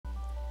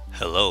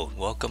Hello,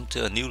 welcome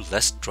to a new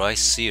Let's Try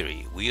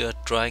series. We are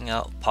trying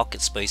out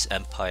Pocket Space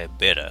Empire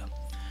Beta.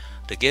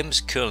 The game is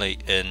currently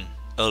in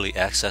early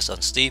access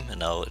on Steam,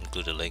 and I'll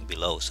include a link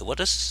below. So what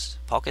is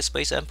Pocket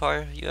Space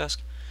Empire, you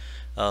ask?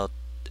 It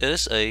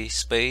is a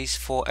Space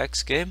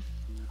 4X game,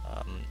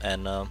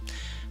 and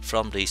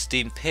from the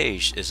Steam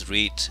page is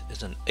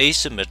it's an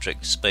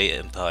asymmetric space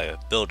empire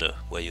builder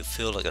where you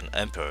feel like an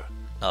emperor,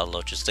 not a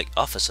logistic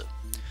officer.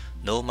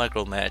 No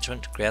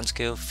micromanagement, grand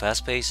scale,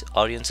 fast-paced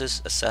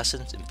audiences,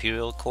 assassins,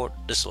 imperial court,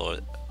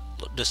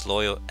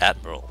 disloyal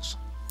admirals.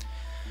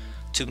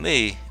 To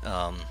me,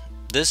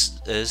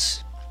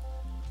 this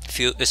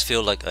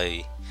feel like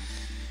a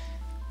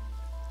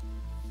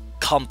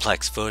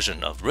complex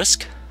version of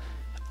Risk,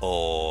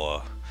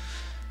 or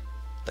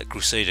like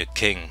Crusader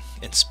King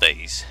in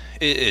space.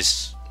 It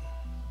is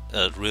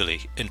a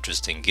really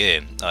interesting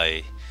game.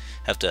 I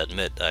have to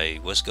admit, I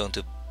was going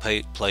to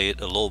play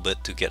it a little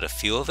bit to get a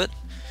feel of it,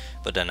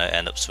 but then I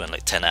end up spending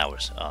like 10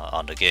 hours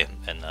on the game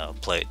and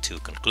play it to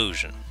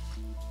conclusion.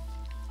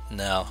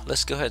 Now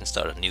let's go ahead and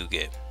start a new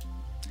game,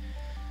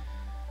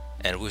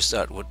 and we'll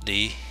start with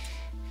the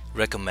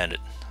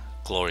recommended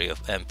Glory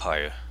of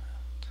Empire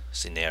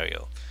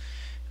scenario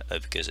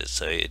because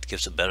it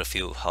gives a better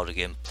feel of how the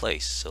game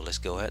plays. So let's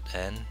go ahead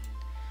and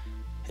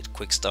hit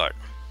quick start.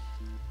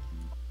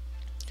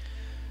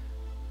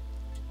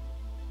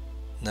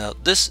 Now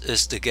this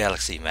is the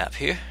galaxy map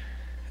here.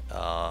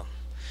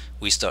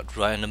 We start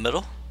right in the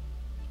middle,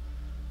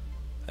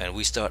 and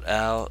we start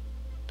out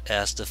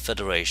as the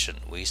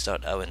Federation. We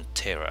start out in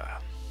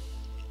Terra.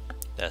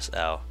 That's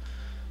our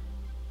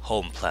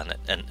home planet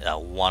and our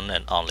one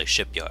and only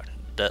shipyard.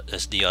 That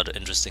is the other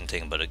interesting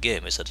thing about the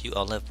game, is that you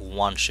only have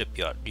one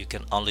shipyard. You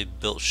can only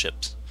build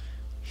ships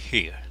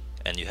here,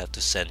 and you have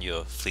to send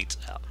your fleets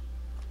out.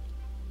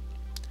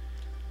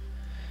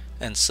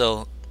 And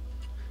so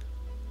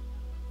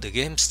the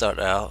game start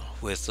out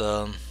with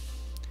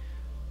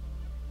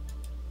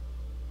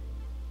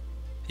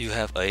you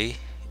have a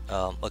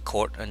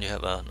court, and you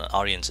have an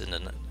audience in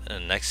the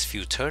next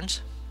few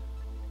turns,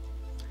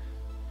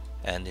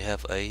 and you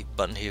have a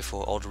button here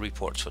for all the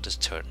reports for this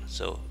turn.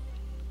 So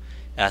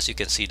as you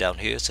can see down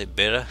here, say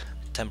beta,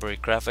 temporary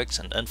graphics,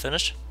 and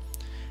unfinished,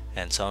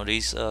 and some of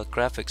these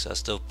graphics are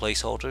still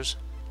placeholders,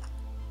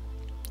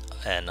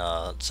 and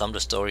some of the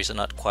stories are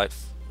not quite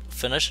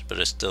finished, but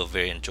it's still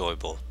very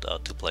enjoyable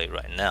to play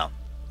right now,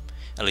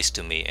 at least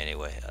to me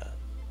anyway.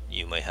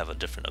 You may have a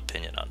different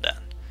opinion on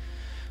that.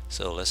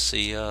 So let's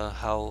see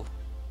how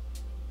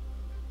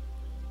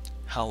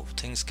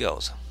things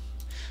goes.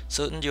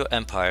 So in your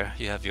empire,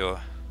 you have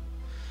your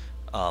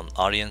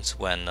audience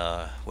when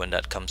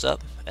that comes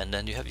up, and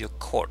then you have your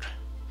court,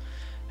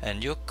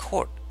 and your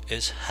court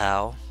is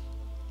how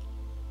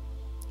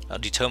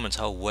determines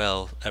how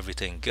well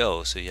everything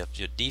goes. So you have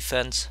your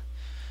defense,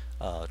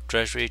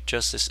 treasury,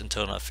 justice,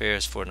 internal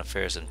affairs, foreign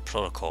affairs, and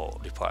protocol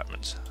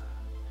departments.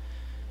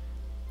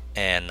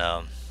 And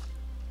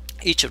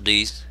each of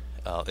these,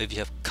 if you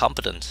have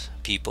competent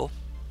people,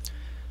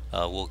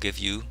 will give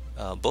you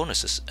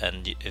bonuses,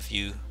 and if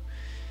you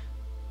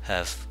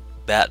have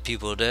bad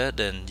people there,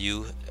 then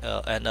you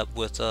end up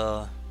with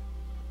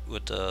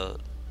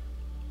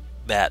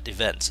bad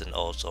events and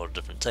all sorts of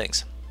different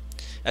things,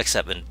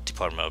 except in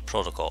Department of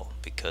Protocol,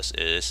 because it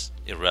is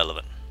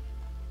irrelevant.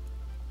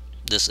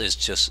 This is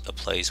just a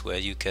place where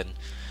you can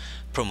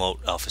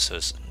promote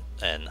officers,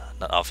 and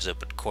not officers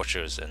but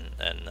courtiers and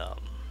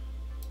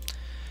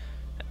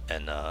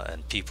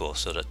people,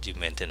 so that you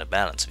maintain a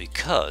balance,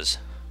 because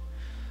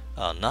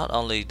not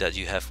only that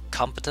you have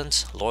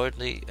competence,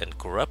 loyalty, and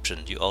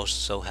corruption, you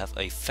also have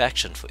a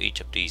faction for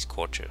each of these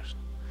courtiers.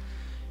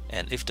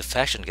 And if the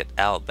faction get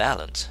out of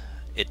balance,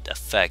 it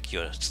affects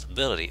your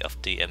stability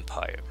of the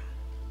empire.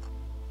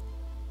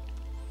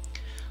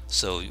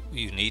 So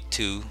you need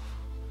to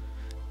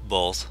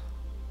both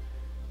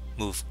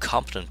move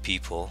competent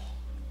people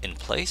in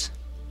place,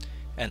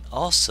 and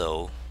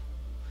also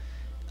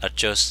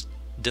adjust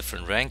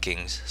different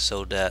rankings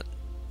so that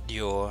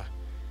your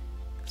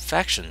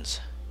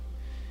factions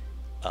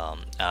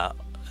are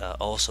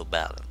also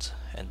balanced.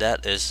 And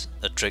that is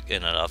a trick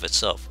in and of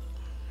itself,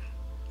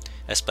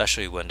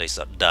 especially when they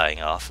start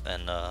dying off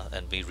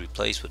and be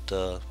replaced with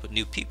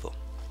new people.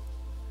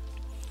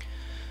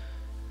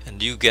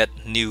 And you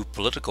get new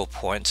political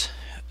points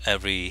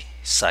every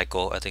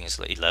cycle. I think it's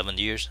like 11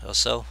 years or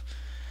so,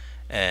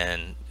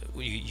 and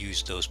you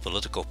use those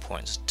political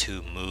points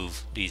to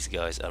move these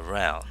guys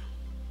around.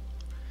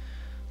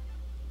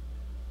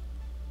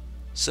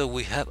 So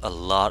we have a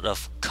lot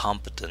of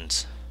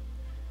competent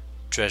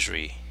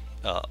treasury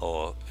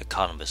or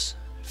economist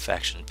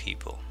faction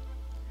people,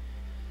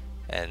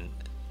 and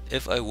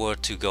if I were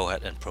to go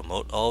ahead and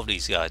promote all of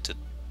these guys to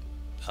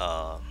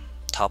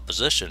top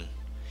position,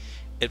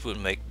 it would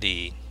make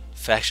the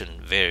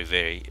faction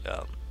very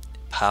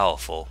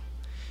powerful,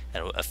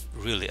 and will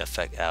really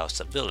affect our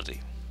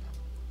stability.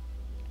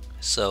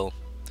 So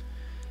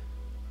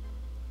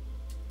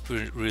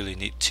we really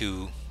need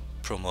to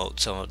promote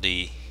some of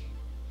the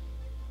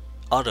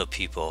other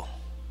people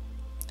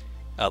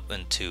up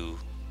into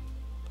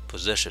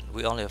position.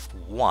 We only have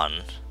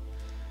one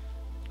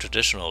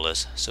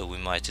traditionalist, so we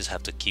might just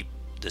have to keep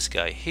this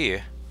guy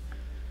here.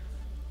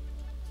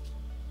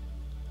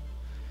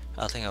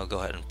 I think I'll go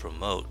ahead and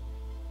promote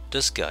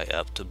this guy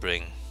up to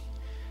bring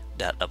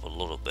that up a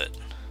little bit.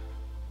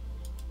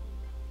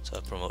 So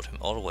I promote him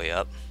all the way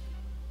up.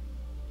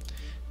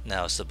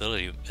 Now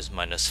stability is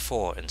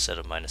 -4 instead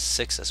of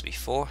 -6 as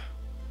before.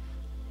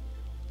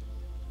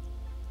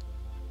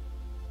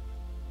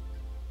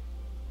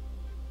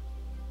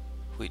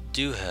 We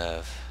do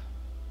have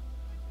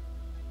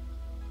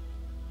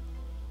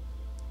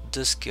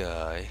this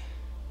guy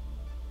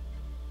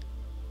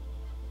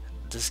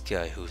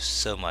who's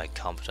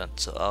semi-competent,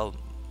 so I'll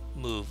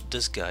move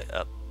this guy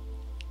up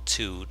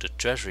to the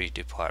Treasury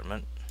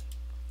Department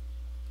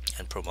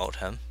and promote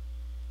him.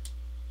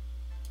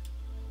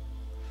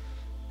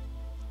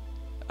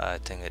 I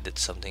think I did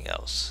something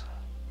else.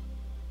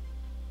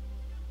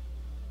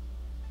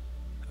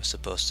 I was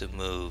supposed to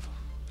move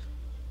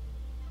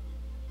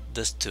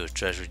this to the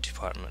Treasury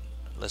Department.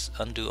 Let's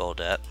undo all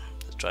that.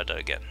 Let's try that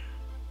again.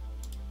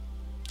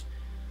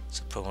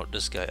 So promote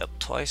this guy up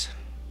twice.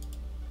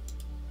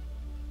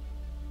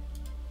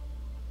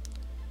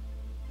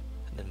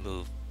 And then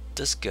move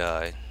this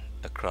guy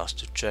across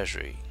to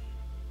Treasury.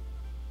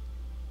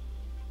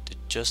 To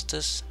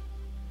Justice,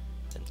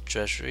 and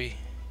Treasury,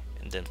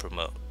 and then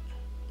promote.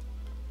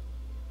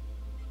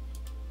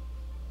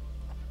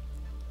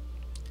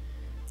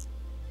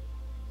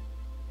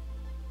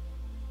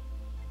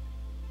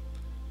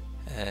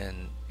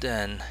 And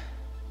then,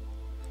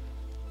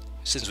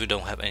 since we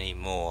don't have any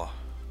more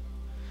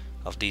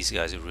of these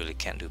guys, we really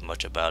can't do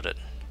much about it.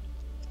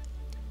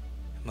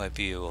 Might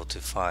be able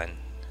to find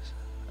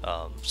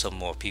some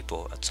more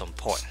people at some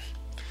point.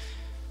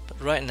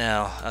 But right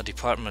now, our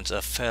departments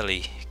are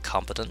fairly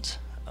competent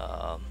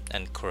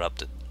and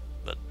corrupted.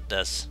 But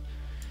that's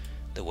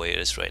the way it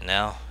is right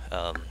now.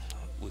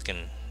 We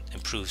can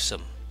improve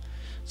some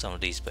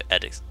of these by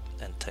edits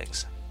and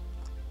things.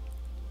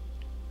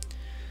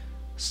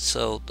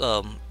 So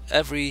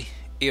every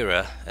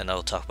era, and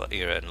I'll talk about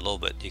era in a little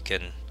bit, you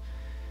can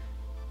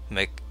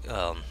make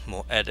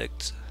more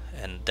edicts,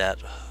 and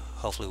that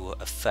hopefully will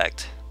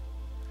affect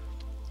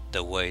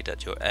the way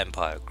that your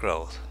empire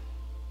grows.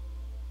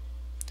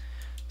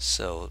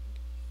 So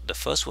the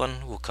first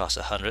one will cost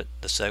 100,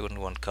 the second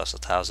one costs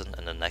 1,000,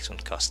 and the next one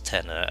costs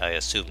 10. I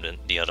assume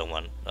that the other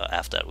one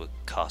after that will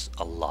cost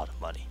a lot of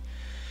money.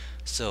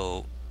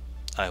 So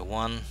I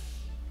want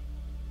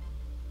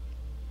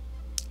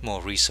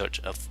more research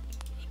at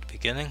the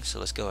beginning, so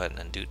let's go ahead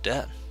and do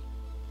that.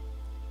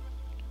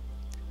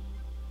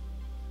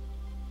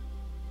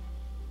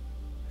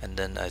 And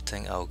then I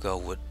think I'll go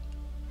with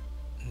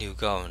new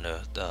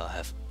governor that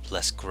have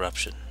less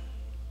corruption.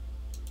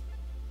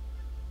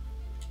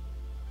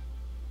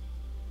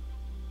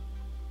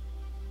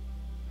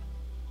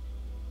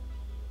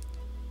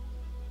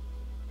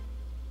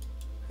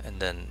 And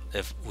then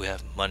if we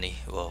have money,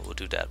 well, we'll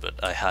do that,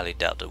 but I highly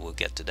doubt that we'll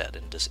get to that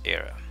in this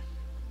era.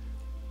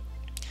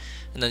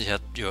 And then you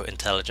have your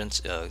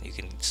intelligence. You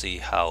can see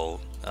how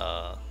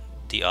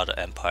the other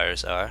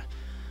empires are.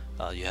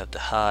 You have the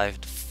Hive,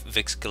 the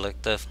Vix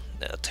Collective,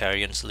 the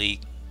Atarians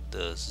League,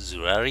 the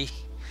Zurari,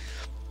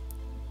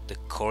 the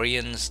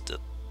Koreans, the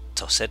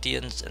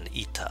Tossetians, and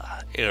the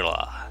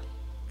Irla.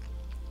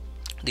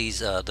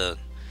 These are the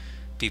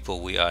people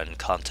we are in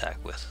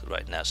contact with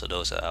right now, so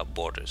those are our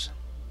borders.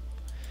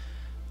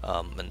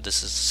 And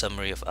this is a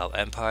summary of our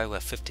empire. We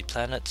have 50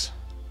 planets.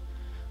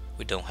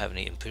 We don't have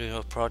any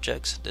imperial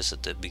projects. This is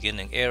the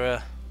beginning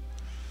era,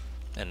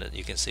 and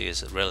you can see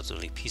it's a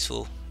relatively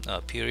peaceful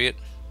period.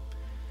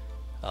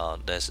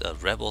 There's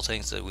rebel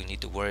things that we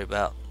need to worry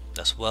about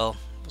as well,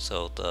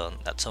 so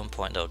at some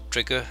point they'll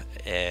trigger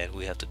and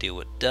we have to deal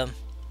with them.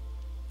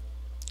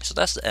 So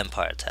that's the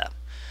empire tab.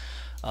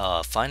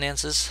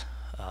 Finances,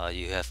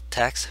 you have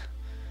tax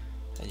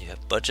and you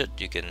have budget.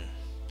 You can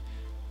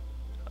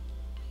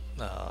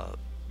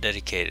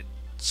dedicate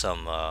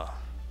some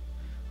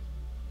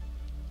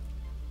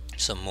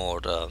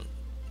more.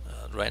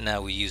 Right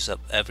now we use up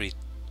every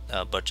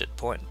budget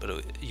point,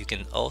 but you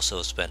can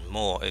also spend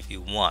more if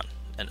you want,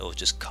 and it will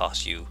just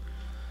cost you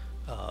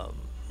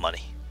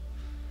money.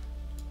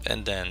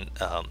 And then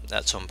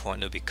at some point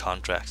there'll be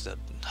contracts that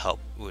help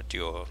with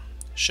your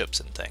ships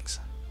and things.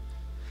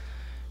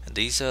 And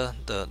these are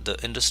the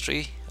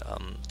industry.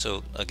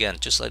 So again,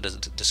 just like the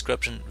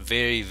description,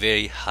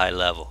 very high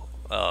level.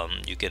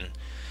 You can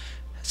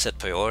set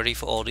priority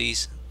for all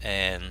these,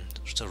 and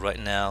so right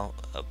now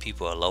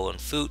people are low on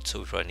food, so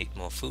we probably need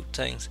more food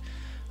things,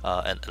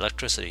 and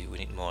electricity, we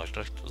need more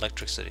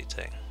electricity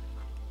thing,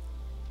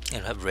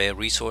 and have rare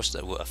resource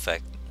that will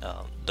affect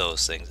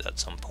those things at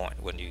some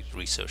point when you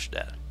research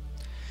that.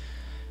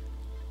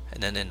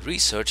 And then in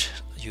research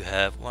you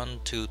have 1,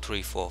 2,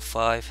 3, 4,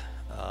 5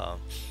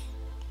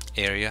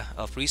 area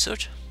of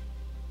research.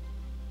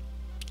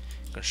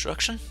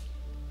 Construction,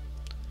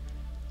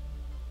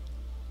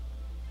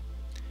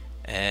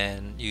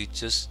 and you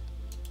just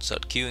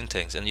start queuing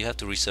things, and you have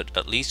to research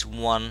at least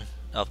one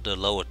of the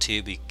lower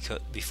tier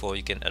before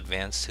you can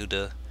advance to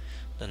the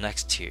the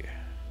next tier.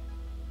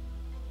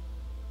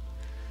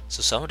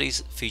 So some of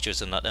these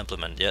features are not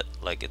implemented yet,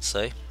 like it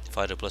say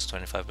fighter plus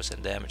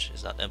 25% damage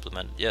is not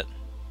implemented yet.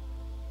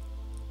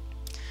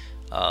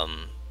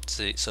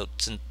 So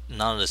since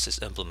none of this is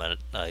implemented,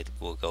 I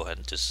will go ahead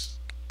and just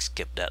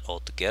skip that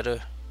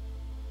altogether.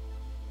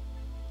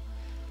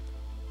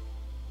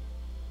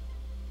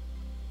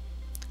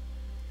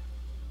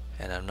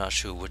 And I'm not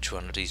sure which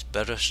one of these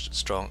better.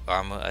 Strong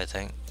armor I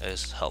think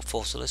is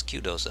helpful, so let's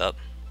queue those up.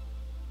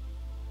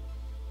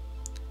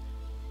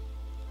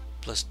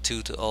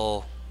 +2 to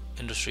all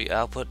industry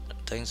output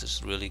things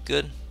is really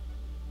good.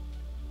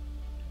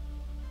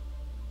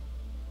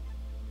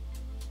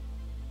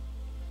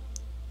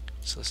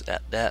 So let's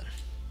add that.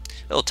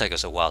 It'll take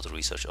us a while to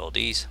research all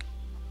these.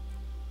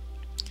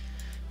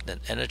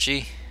 Then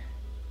energy.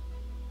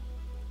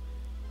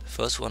 The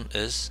first one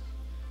is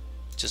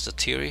just a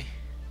theory,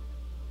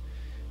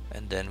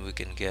 and then we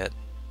can get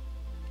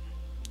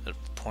a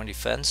point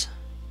defense,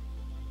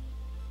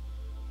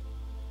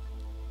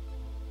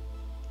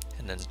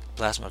 and then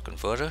plasma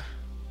converter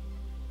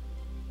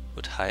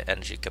with high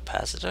energy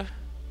capacitor,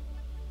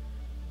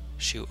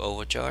 shield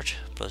overcharge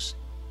plus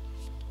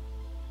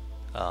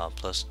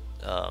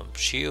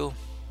shield.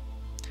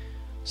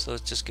 So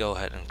let's just go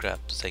ahead and grab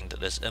the thing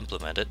that is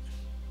implemented.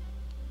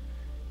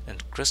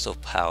 And crystal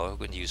power,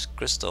 we can use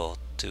crystal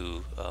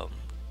to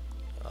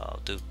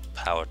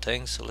power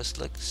things. So let's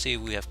see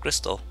if we have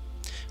crystal.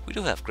 We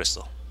do have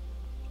crystal,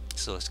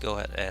 so let's go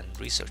ahead and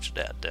research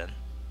that then.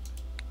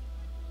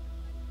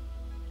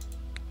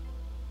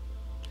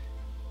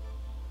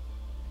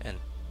 And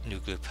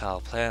nuclear power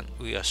plant,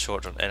 we are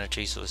short on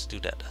energy, so let's do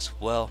that as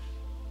well.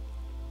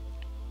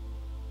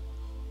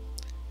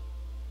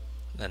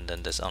 And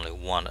then there's only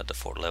one at the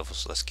 4th level,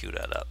 so let's queue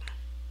that up.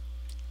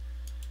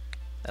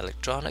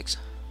 Electronics,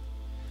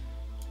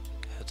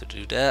 have to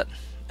do that.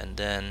 And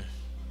then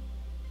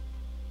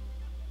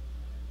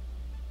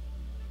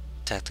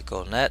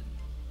tactical net,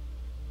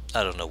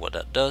 I don't know what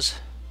that does,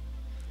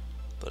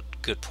 but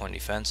good point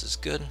defense is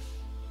good.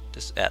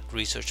 Just add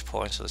research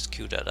points, so let's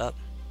queue that up.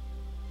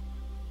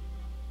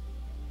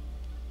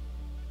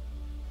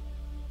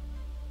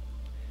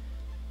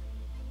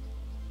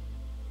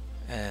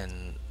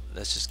 And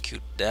let's just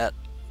queue that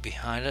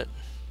behind it.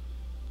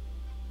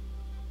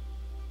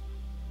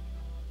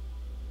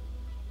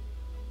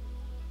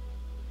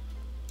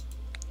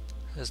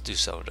 Let's do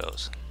some of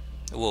those.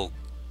 We'll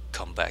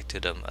come back to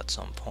them at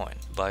some point.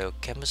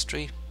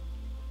 Biochemistry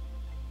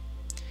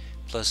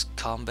plus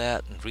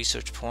combat and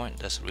research point,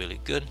 that's really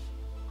good.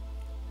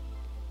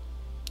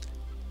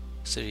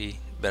 City,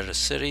 better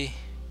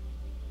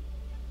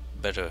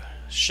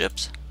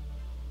ships.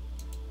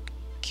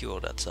 Queue all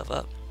that stuff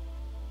up.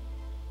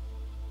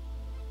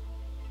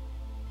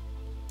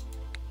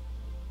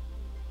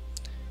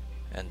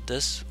 And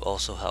this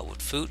also help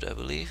with food, I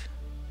believe.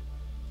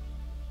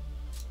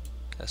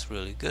 That's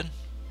really good.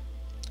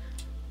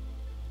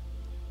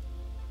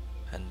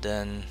 And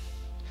then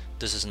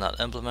this is not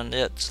implemented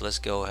yet, so let's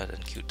go ahead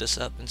and queue this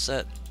up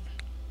instead.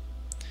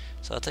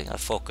 So I think I'll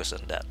focus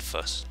on that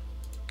first.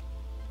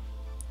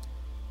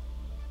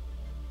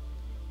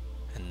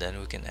 And then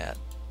we can add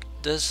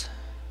this.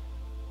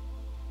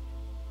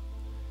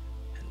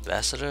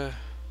 Ambassador.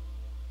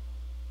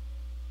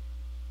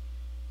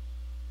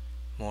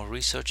 More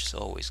research is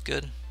always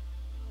good.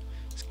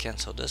 Let's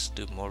cancel this,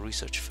 do more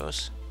research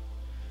first,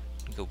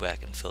 and go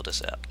back and fill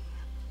this out.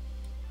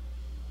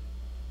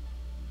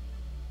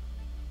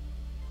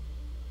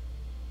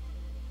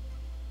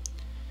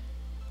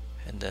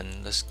 And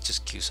then let's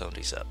just queue some of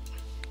these up.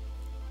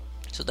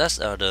 So that's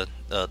the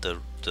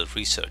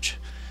research,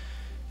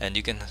 and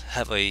you can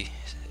have a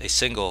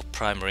single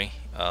primary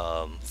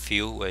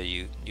field where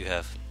you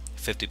have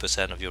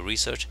 50% of your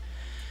research,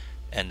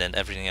 and then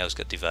everything else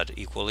get divided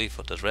equally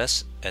for the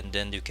rest, and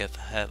then you can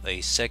have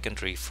a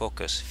secondary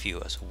focus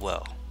field as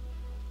well.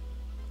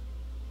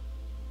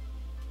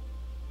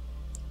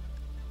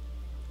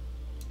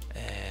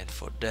 And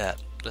for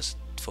that, let's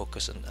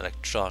focus on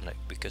electronic,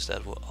 because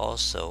that will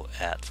also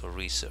add for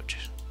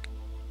research.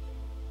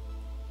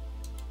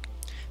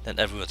 Then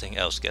everything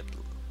else get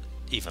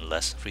even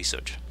less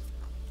research.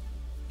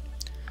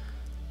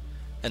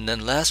 And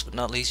then last but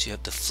not least, you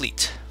have the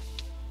fleet.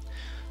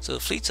 So the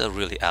fleets are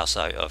really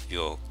outside of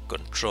your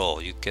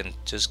control. You can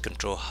just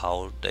control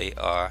how they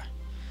are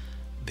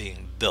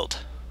being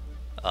built.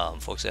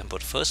 For example,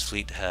 the first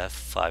fleet have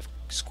 5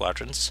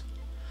 squadrons.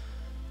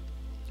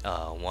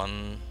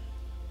 1,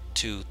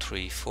 2,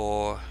 3,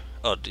 4.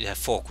 Oh, you have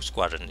 4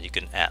 squadrons. You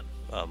can add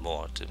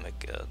more to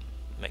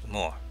make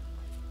more.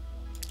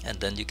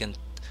 And then you can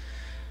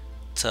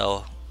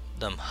tell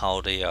them how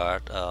they are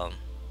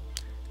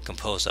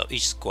composed of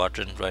each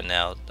squadron. Right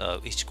now,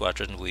 each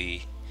squadron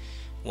we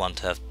want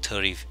to have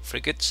 30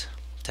 frigates,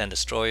 10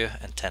 destroyer,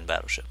 and 10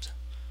 battleships.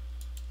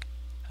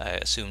 I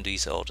assume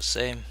these are all the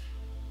same.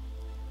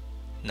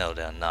 No,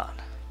 they're not.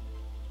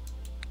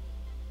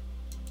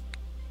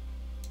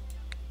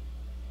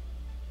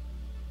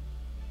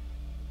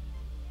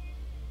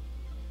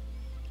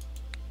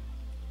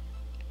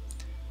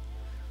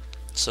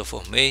 So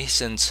for me,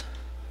 since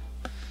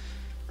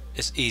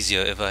it's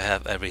easier if I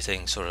have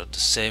everything sort of the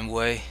same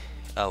way,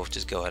 I will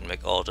just go ahead and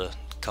make all the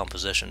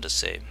composition the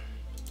same.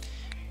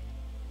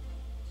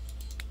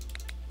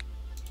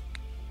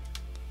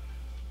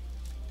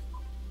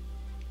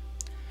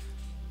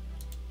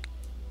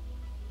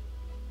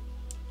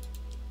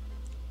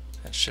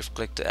 And shift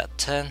click to add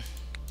 10.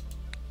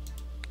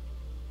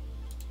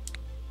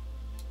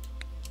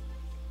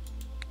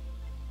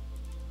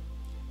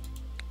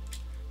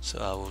 So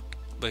I will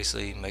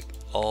basically make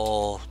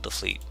all the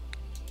fleet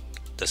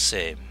the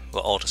same,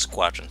 well, all the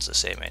squadrons the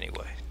same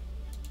anyway.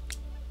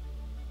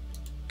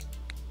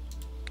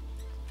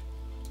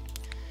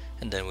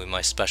 And then we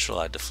might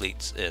specialize the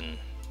fleets in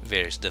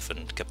various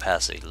different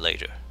capacity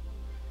later.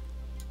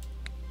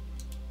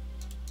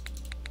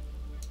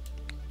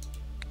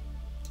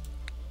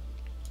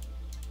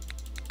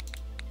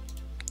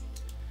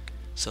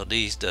 So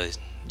these, the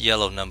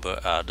yellow number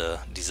are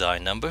the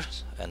design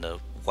numbers, and the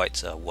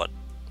whites are what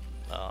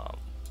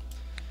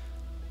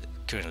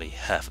currently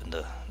have in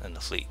the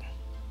fleet.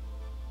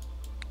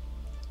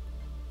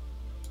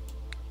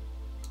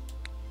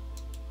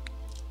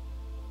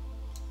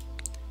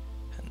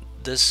 And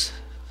this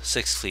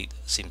 6th fleet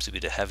seems to be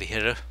the heavy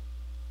hitter.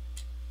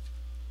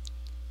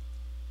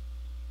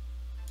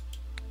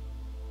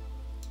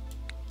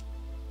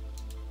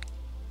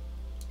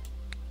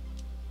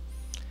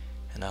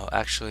 And now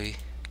actually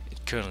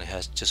it currently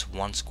has just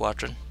one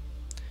squadron.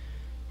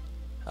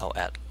 I'll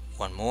add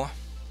one more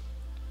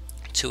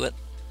to it.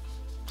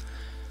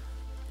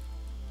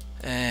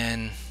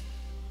 And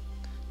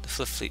the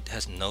 5th fleet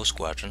has no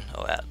squadron.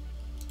 I'll add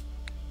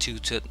 2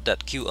 to it.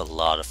 That queue a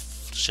lot of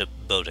ship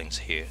buildings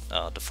here.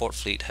 The 4th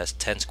fleet has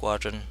 10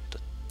 squadron. The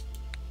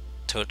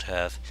 3rd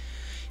have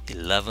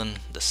 11.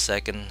 The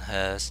 2nd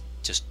has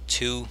just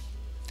 2,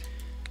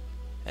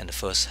 and the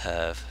 1st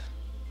have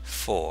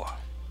 4.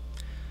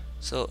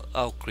 So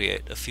I'll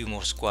create a few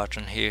more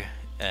squadron here,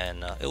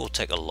 and it will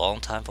take a long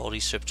time for all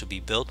these ships to be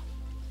built.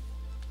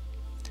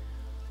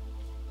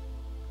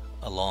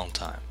 A long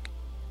time.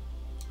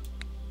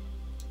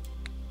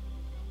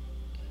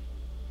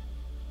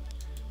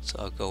 So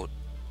I'll go with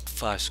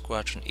 5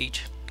 squadron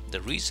each.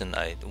 The reason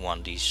I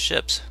want these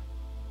ships,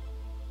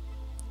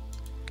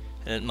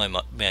 and it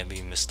might be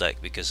a mistake,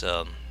 because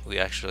we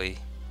actually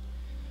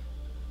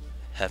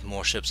have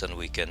more ships than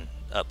we can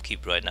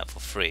upkeep right now for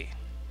free.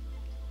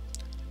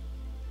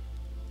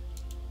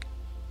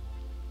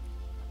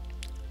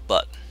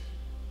 But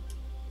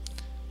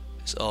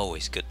it's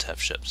always good to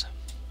have ships,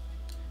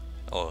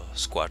 or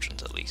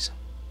squadrons at least.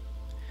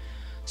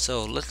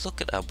 So let's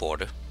look at our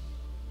border.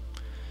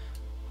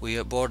 We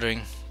are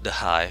bordering the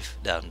hive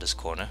down this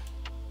corner,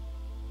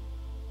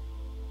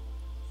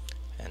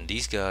 and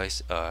these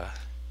guys are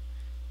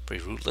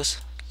pretty ruthless.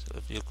 So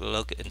if you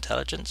look at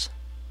intelligence,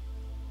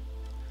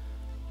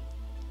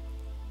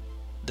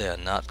 they are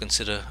not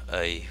considered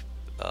a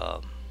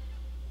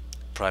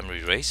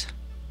primary race.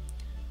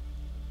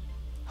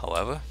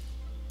 However,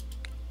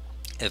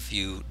 if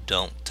you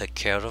don't take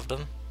care of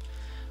them,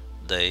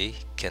 they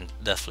can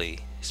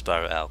definitely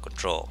spiral out of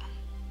control,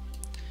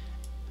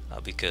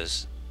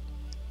 because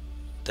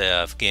there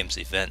are games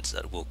events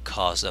that will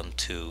cause them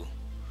to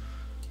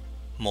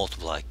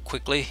multiply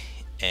quickly,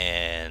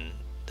 and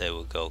they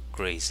will go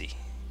crazy.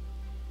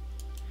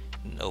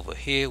 And over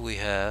here we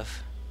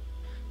have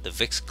the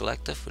VIX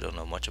Collective. We don't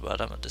know much about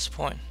them at this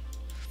point.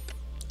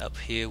 Up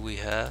here we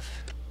have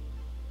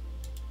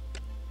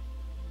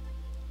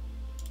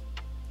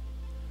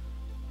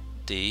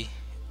the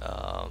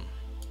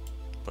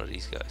what are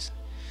these guys?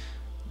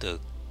 The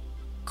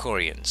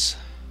Koreans.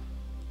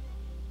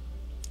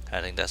 I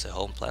think that's a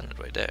home planet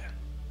right there.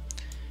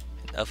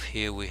 And up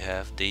here we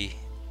have the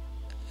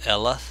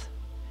Elath,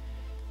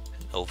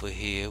 and over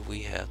here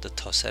we have the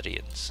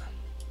Tossetians,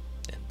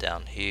 and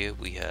down here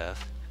we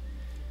have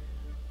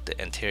the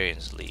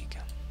Antarians League.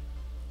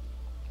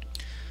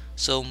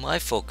 So my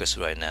focus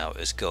right now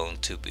is going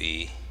to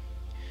be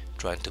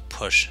trying to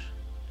push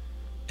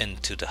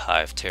into the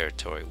hive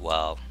territory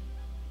while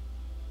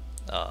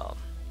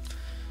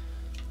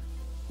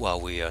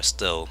we are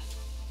still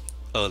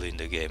early in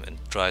the game, and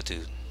try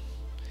to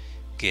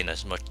gain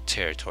as much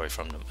territory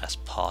from them as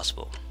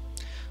possible.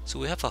 So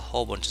we have a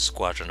whole bunch of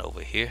squadron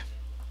over here.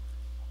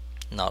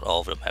 Not all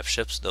of them have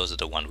ships. Those are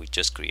the ones we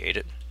just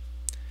created.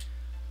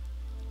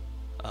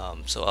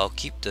 So I'll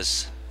keep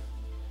this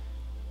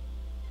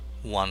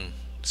one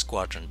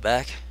squadron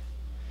back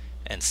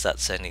and start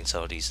sending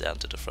some of these down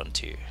to the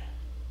frontier.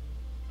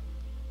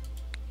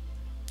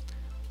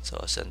 So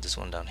I'll send this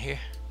one down here.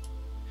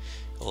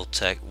 It will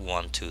take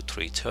 1, 2,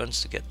 3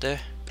 turns to get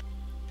there.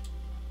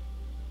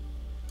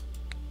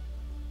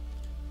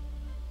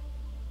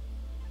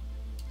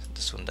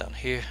 This one down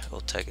here, it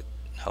will take it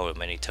however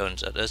many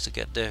turns that is to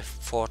get there.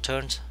 4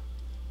 turns.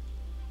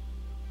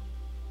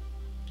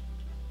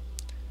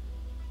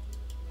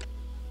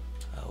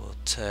 I will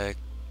take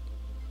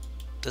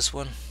this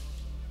one.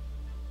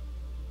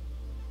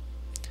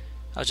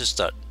 I'll just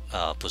start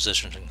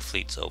positioning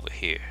fleets over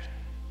here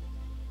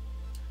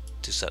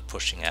to start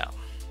pushing out.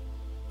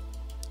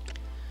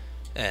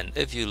 And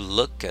if you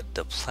look at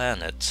the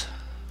planet,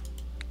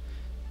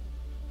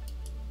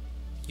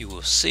 you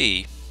will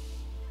see,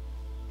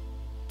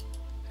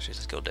 actually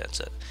let's go down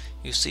to it.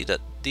 You see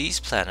that these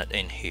planets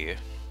in here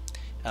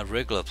are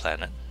regular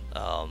planet.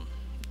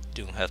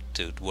 You don't have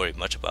to worry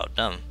much about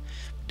them.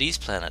 These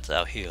planets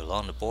out here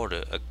along the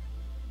border are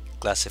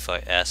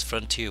classified as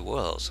frontier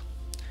worlds,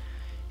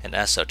 and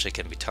as such they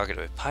can be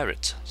targeted by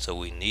pirates. So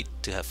we need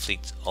to have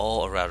fleets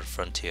all around the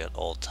frontier at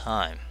all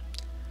time,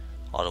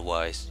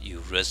 otherwise you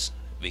risk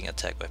being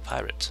attacked by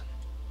pirates.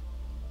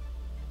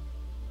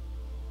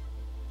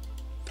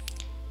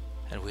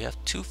 And we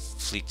have two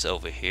fleets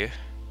over here.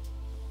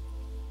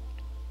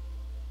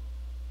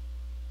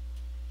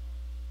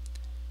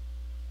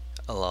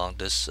 Along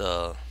this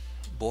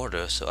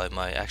border, so I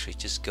might actually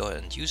just go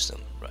ahead and use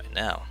them right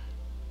now.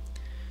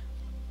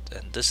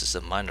 And this is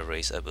a minor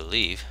race, I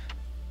believe.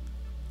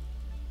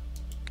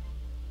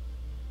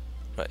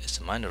 Right, it's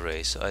a minor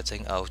race, so I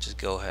think I'll just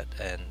go ahead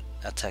and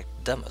attack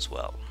them as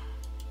well.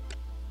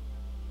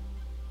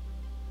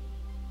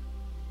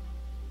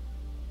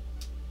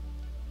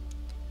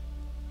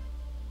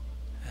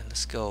 And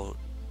let's go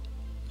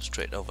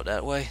straight over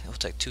that way. It'll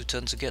take 2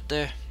 turns to get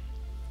there.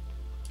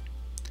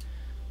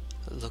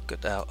 Look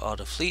at our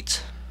other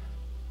fleet.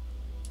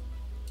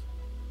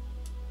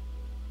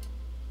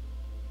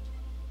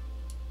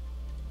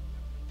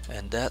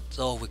 And that's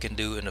all we can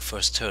do in the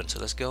first turn. So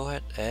let's go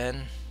ahead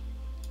and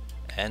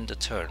end the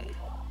turn.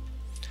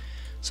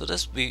 So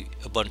this will be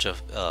a bunch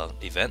of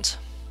events.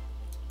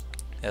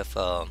 We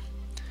have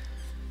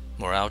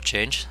morale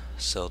change.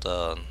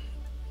 So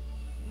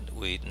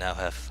we now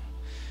have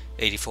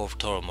 84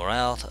 total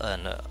morale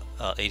and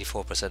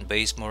 84%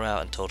 base morale,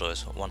 and total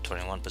is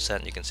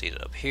 121%. You can see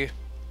that up here,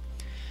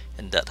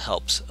 and that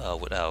helps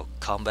with our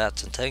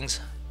combats and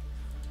things.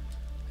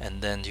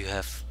 And then you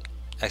have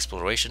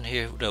exploration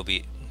here. There'll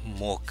be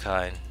more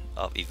kind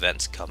of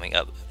events coming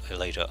up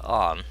later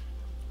on,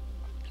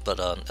 but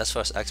as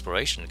far as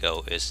exploration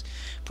go, is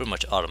pretty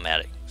much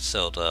automatic,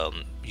 so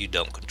you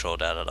don't control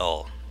that at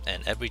all.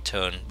 And every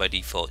turn by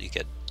default you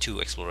get 2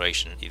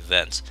 exploration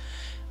events.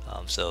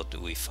 So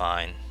we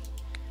find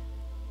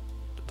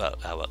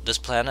about this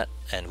planet,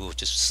 and we'll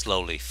just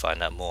slowly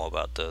find out more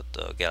about the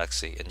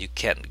galaxy, and you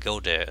can't go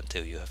there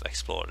until you have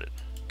explored it.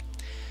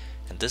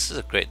 And this is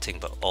a great thing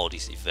about all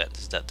these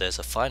events, is that there's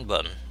a find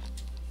button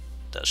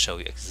that show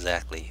you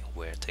exactly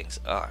where things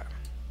are.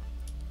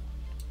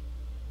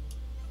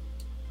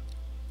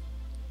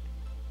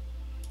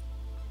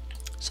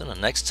 So the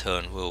next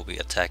turn we'll be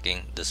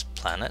attacking this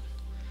planet,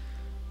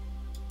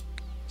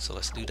 so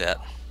let's do that.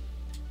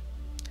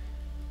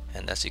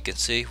 And as you can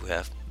see, we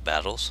have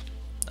battles.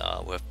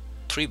 We have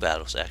 3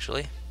 battles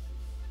actually.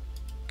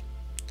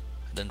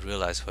 I didn't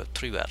realize we have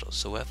 3 battles.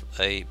 So we have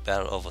a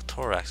battle over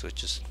Thorax,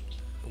 which is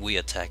we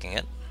attacking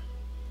it.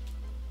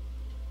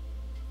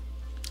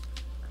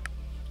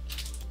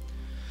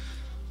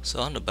 So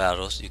on the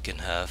battles you can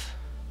have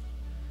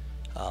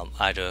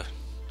either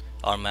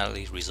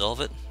automatically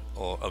resolve it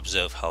or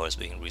observe how it's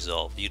being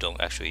resolved. You don't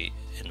actually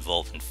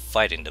involve in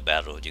fighting the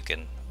battle, you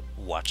can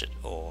watch it,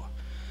 or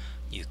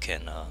you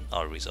can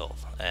auto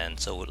resolve. And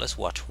so let's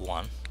watch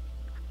one,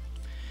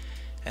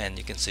 and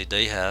you can see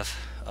they have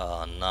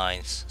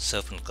 9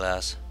 Serpent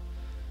class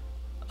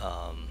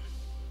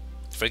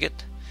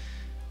frigate,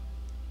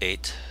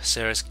 8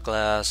 Ceres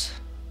class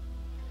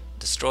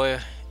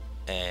destroyer,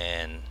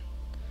 and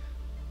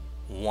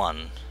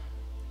 1,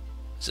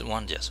 is it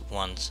 1? Yes,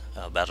 1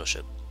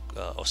 battleship,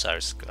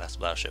 Osiris class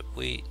battleship.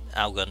 We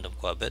outgunned them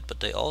quite a bit, but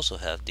they also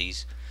have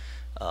these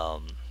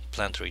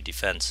planetary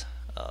defense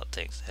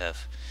things. They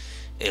have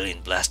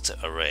alien blaster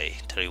array,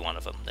 31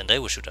 of them, and they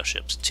will shoot our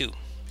ships too.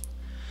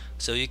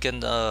 So you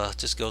can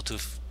just go to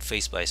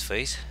face by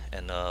face,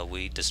 and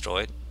we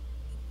destroyed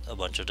a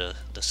bunch of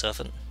the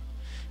Serpent,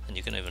 and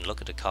you can even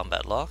look at the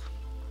combat log.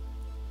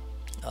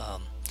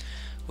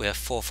 We have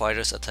 4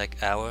 fighters attack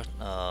our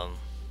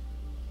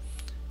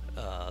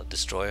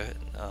destroyer,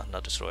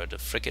 not destroyer, the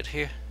frigate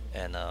here,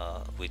 and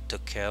we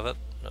took care of it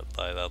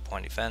by our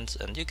point defense.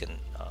 And you can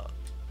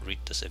read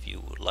this if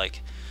you would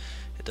like.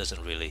 It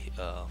doesn't really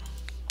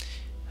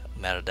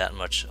matter that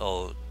much.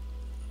 All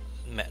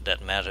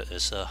that matter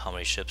is how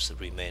many ships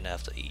remain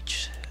after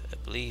each, I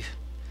believe.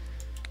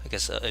 I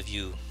guess if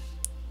you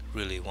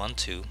really want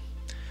to,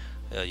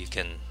 you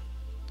can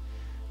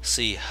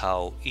see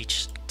how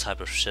each type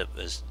of ship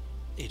is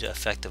either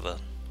effective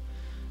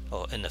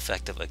or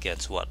ineffective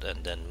against what,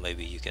 and then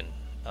maybe you can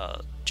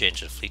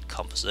change the fleet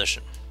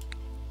composition.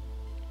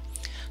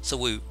 So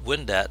we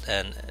win that,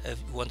 and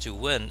once you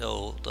win,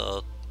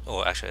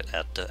 or actually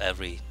at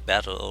every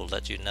battle, it'll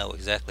let you know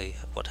exactly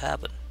what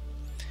happened.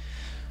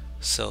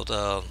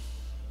 So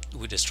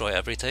we destroy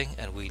everything,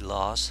 and we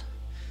lost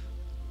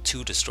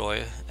 2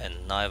 destroyers,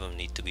 and 9 of them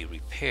need to be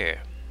repaired.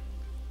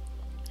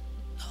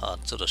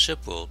 So the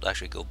ship will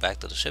actually go back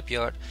to the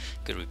shipyard,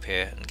 get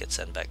repaired, and get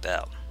sent back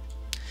down.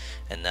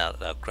 And now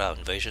our ground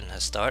invasion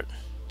has started,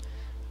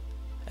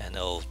 and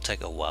it'll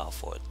take a while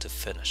for it to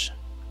finish.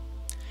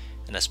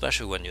 And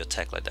especially when you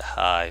attack like the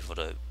hive or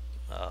the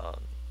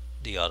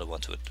the other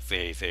ones with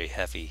very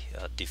heavy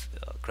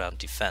ground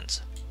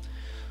defense.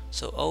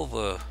 So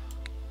over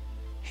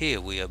here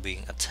we are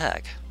being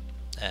attacked,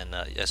 and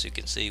as you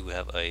can see, we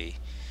have a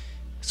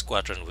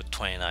squadron with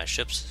 29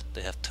 ships.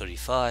 They have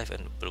 35,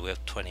 but we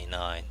have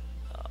 29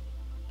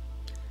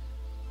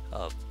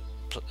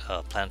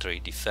 planetary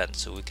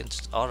defense. So we can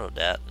just auto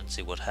that and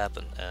see what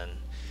happened. And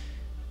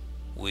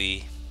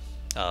we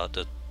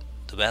the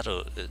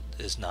battle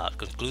is not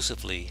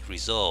conclusively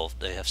resolved.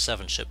 They have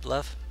 7 ships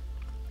left,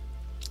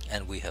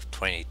 and we have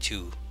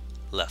 22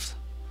 left.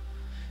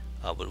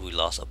 But we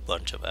lost a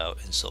bunch of our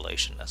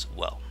insulation as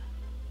well.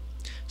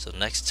 So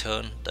next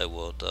turn they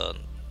will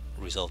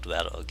resolve the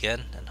battle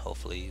again, and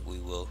hopefully we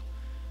will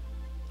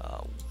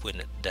win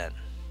it then.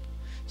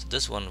 So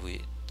this one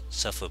we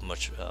suffered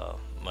a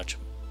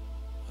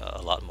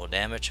lot more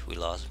damage. We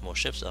lost more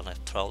ships. I only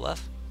have 12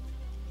 left.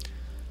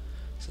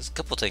 So there's a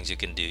couple things you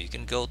can do. You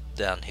can go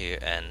down here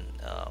and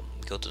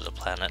go to the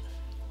planet,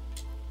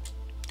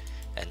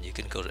 and you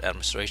can go to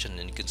administration,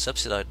 and you can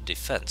subsidize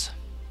defense,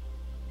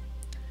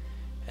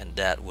 and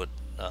that would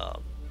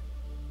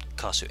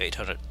cost you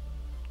 800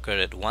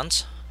 credit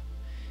once,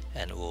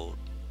 and it will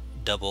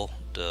double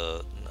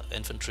the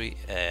infantry,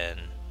 and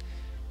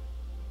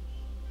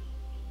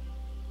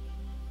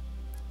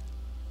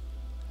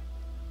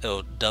it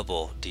will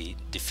double the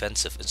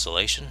defensive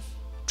insulation,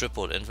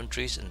 triple the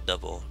infantries, and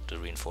double the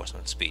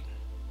reinforcement speed.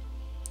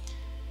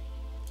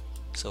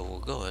 So we'll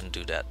go ahead and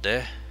do that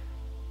there,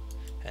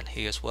 and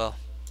here as well,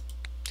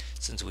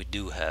 since we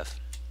do have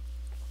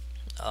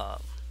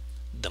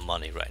the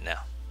money right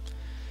now.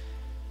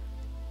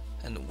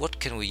 And what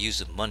can we use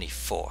the money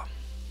for?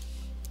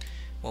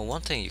 Well,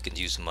 one thing you can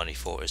use the money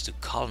for is to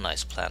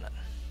colonize planet.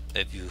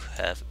 If you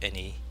have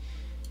any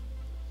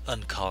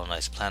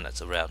uncolonized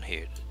planets around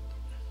here.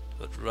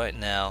 But right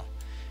now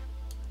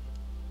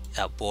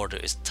our border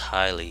is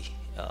tightly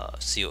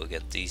sealed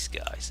against these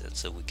guys, and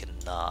so we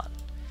cannot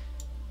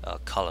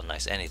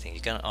colonize anything. You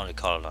can only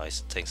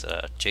colonize things that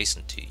are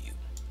adjacent to you.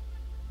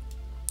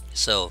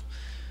 So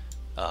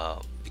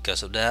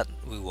because of that,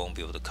 we won't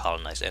be able to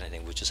colonize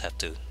anything. We just have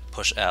to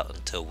push out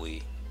until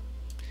we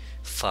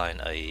find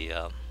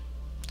an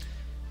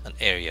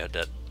area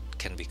that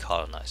can be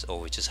colonized, or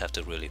we just have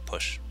to really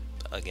push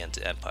against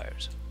the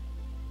empires.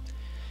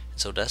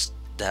 So that's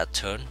that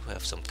turn. We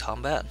have some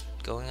combat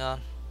going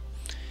on,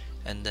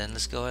 and then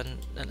let's go ahead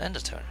and end the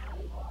turn.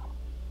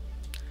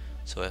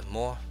 So we have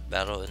more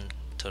battle in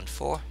turn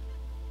 4,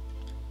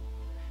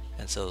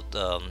 and so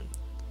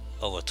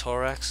over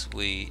Thorax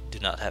we do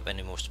not have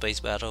any more space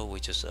battle. We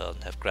just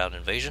have ground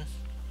invasion,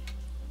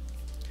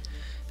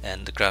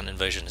 and the ground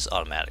invasion is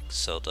automatic.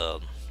 So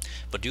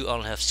but you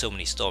only have so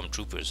many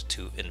stormtroopers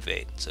to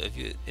invade. So if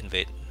you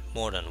invade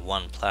more than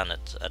one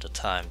planet at a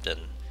time, then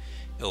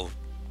it will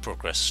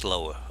progress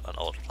slower on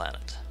all the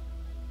planets.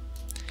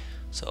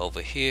 So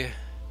over here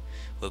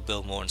we'll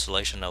build more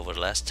insulation over the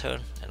last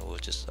turn, and we'll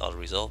just auto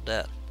resolve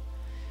that.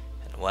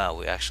 And wow,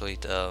 we actually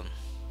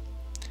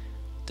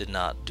did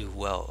not do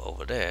well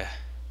over there.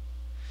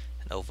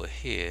 And over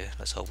here,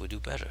 let's hope we do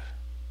better.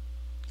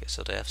 Okay,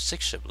 so they have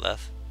 6 ships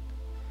left.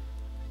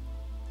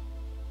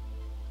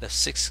 They have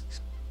 6.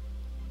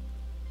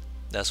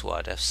 That's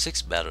why they have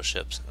 6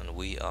 battleships, and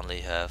we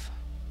only have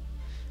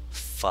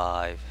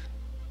 5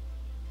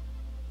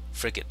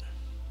 frigate.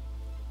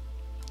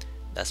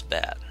 That's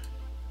bad.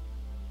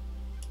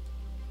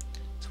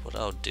 So what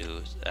I'll do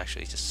is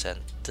actually just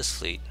send this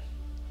fleet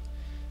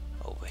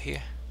over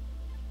here,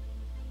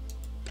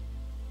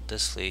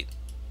 this fleet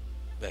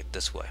back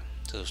this way,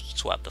 to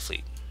swap the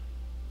fleet,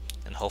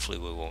 and hopefully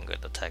we won't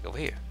get attacked over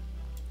here.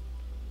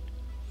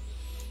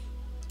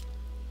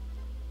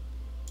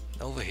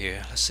 Over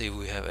here, let's see if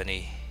we have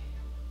any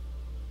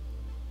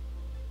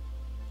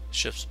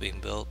ships being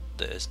built.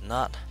 There is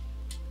not.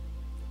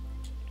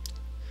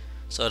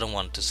 So I don't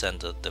want to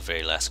send the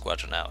very last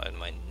squadron out. I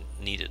might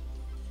need it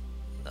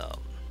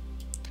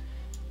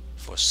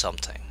for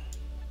something.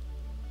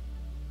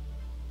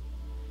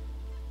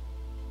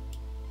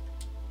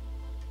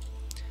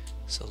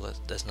 So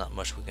there's not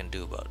much we can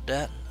do about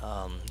that.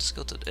 Let's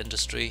go to the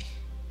industry.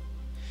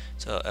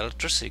 So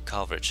electricity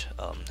coverage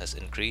has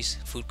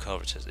increased, food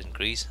coverage has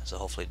increased, so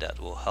hopefully that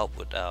will help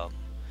with our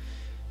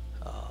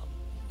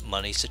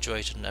money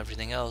situation and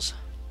everything else.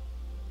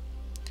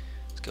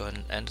 Let's go ahead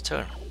and end the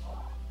turn.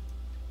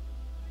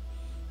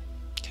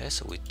 Okay,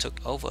 so we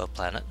took over a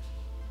planet.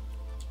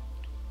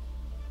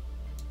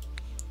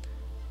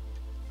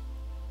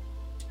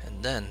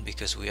 And then,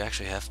 because we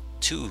actually have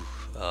 2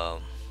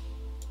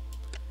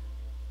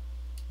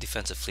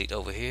 defensive fleet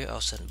over here,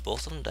 I'll send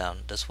both of them down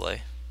this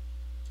way.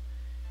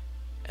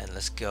 And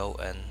let's go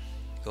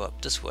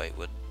up this way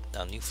with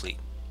our new fleet.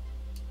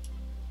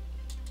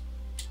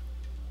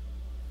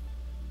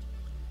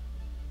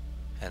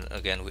 And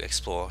again we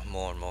explore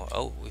more and more.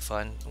 Oh, we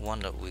find one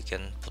that we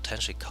can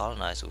potentially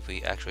colonize if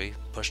we actually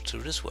push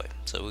through this way.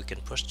 So we can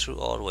push through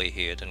all the way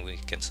here, then we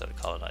can start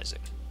colonizing.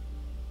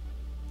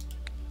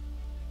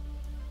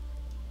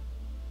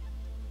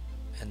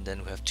 And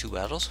then we have 2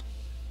 battles.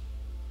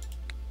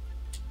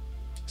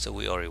 So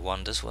we already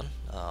won this one.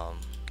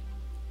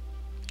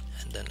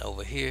 And then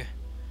over here,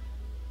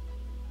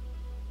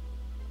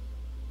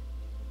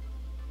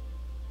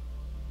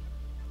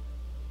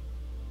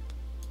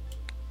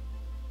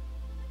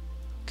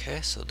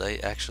 okay, so they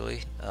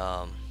actually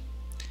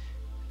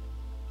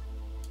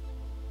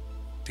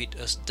beat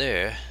us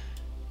there.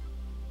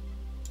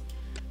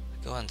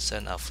 Go ahead and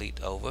send our fleet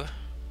over.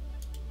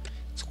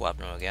 Swap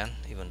them again,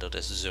 even though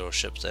there's 0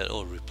 ships that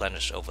will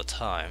replenish over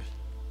time,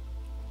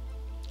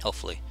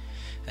 hopefully.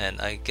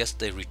 And I guess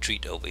they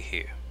retreat over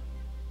here.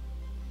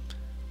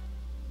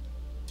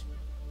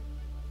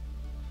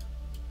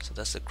 So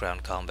that's the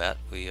ground combat.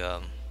 We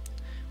are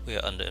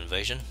under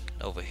invasion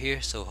over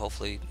here, so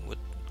hopefully with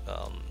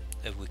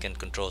if we can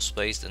control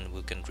space, then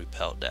we can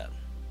repel that.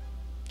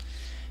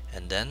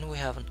 And then we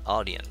have an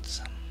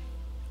audience.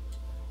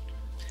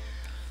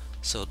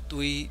 So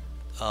we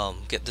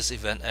get this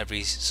event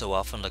every so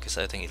often, like I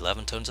said, I think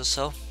 11 turns or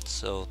so.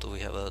 So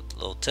we have a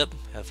little tip,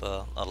 have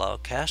a lot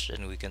of cash,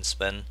 and we can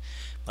spend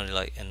money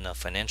like in a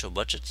financial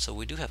budget. So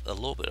we do have a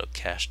little bit of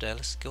cash there.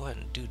 Let's go ahead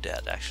and do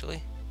that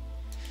actually.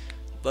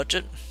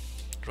 Budget,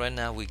 right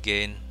now we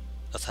gain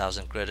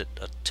 1,000 credit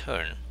a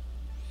turn.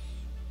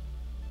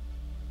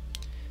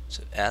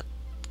 So add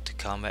to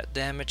combat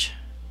damage,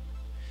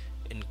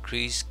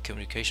 increase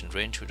communication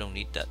range, we don't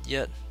need that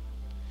yet.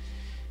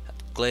 Add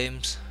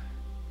claims,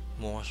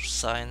 more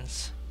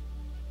science,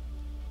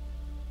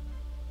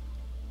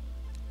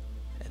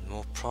 and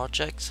more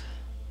projects,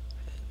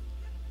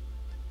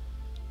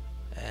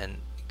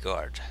 and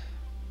guard.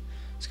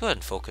 Let's go ahead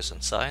and focus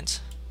on science.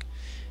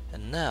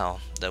 And now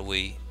that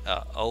we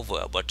are over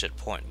our budget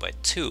point by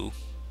 2,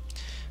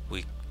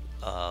 we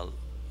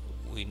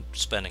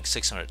spending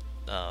 600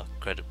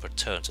 credit per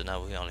turn, so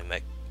now we only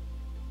make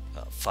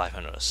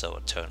 500 or so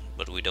a turn,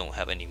 but we don't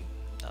have any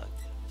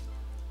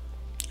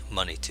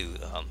money to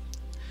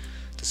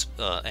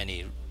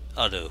any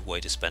other way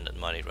to spend that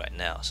money right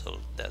now, so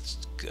that's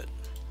good.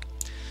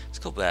 Let's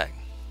go back.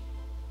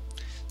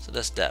 So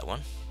that's that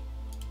one.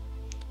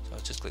 So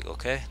I'll just click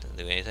OK, don't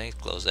do anything,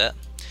 close that.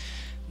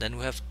 Then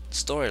we have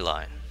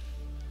storyline.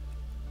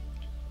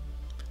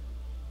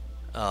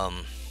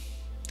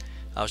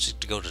 I was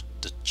just to go to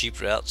the cheap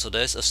route. So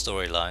there's a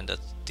storyline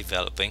that's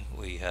developing.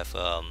 We have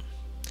our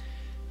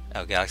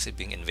galaxy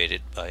being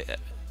invaded by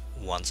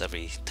once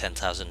every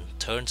 10,000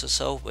 turns or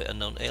so by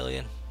unknown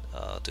alien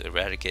to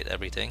eradicate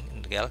everything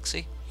in the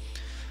galaxy.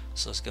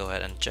 So let's go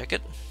ahead and check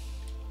it.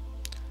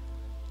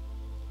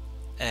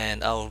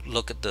 And I'll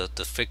look at the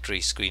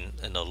victory screen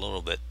in a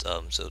little bit,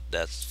 so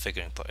that's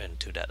figuring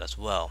into that as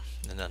well.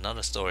 And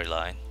another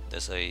storyline,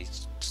 there's a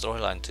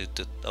storyline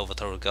to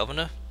overthrow the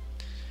governor.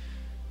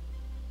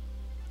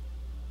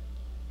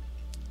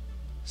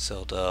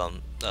 So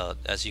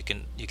as you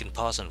can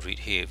pause and read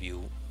here if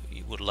you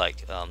would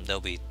like.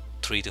 There'll be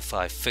 3 to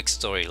 5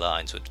 fixed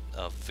storylines with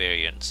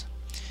variants,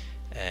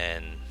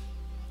 and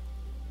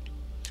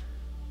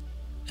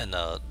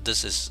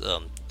this is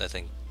I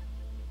think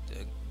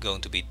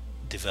going to be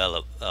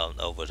developed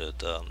over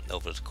the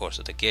course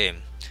of the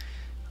game.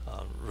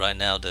 Right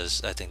now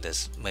I think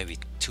there's maybe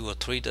 2 or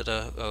 3 that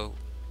are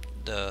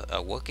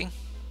working.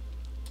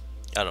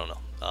 I don't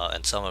know,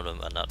 and some of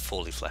them are not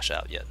fully fleshed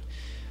out yet.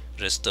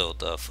 But it's still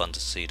fun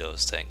to see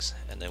those things.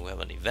 And then we have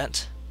an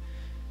event.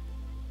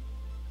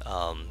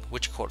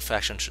 Which court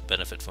faction should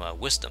benefit from our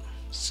wisdom?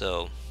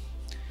 So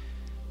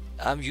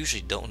I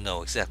usually don't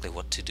know exactly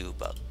what to do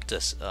about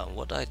this.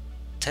 What I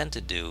tend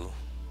to do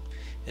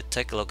is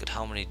take a look at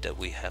how many that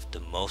we have the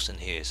most in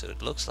here. So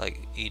it looks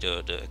like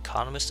either the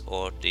economist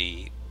or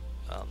the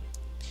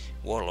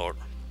warlord.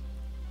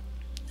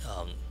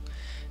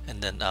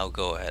 And then I'll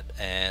go ahead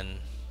and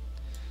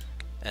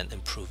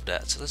improve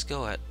that. So let's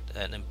go ahead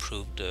and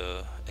improve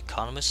the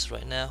economists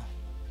right now.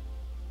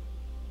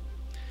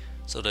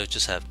 So they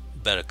just have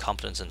better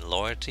competence and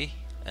loyalty,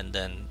 and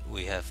then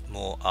we have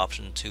more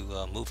option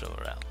to move them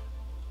around.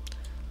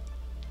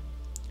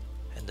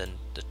 And then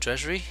the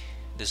treasury,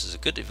 this is a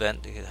good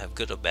event. You can have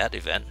good or bad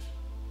event,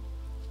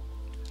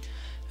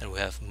 and we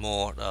have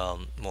more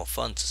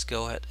funds. Let's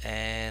go ahead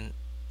and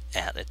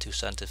add it to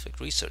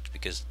scientific research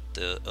because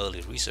the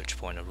early research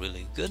point are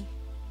really good.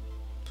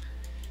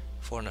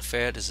 Foreign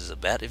affair, this is a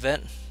bad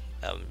event.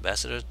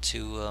 Ambassador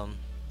to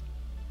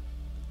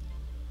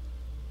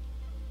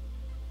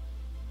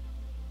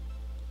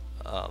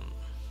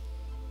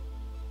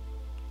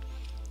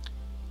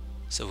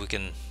so we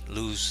can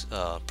lose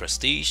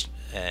prestige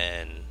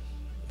and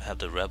have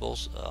the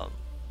rebels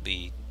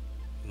be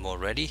more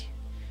ready,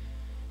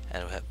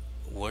 and we have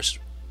worse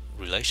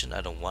relation.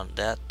 I don't want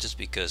that, just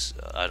because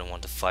I don't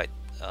want to fight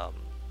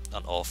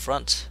on all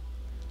fronts.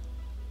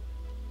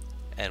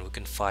 And we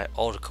can fire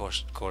all the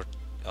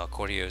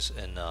courtiers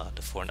in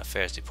the foreign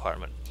affairs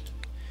department,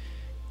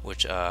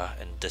 which are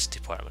in this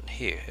department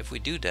here. If we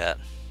do that,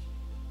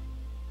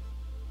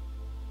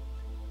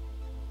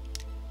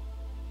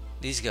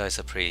 these guys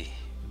are pretty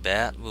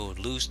bad. We'll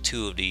lose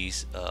 2 of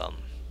these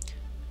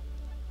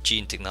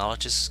gene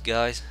technologists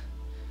guys,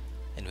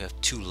 and we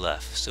have 2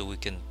 left, so we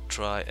can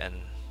try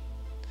and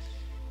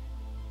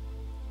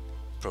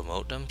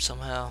promote them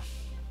somehow.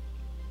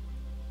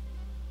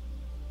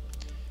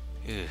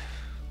 Ew,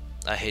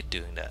 I hate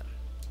doing that.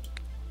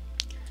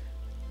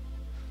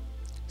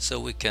 So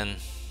we can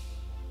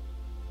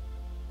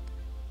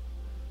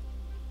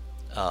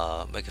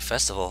make a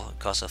festival,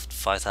 cost of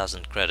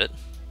 5,000 credit.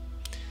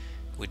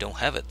 We don't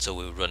have it, so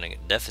we're running a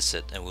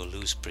deficit, and we'll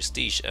lose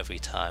prestige every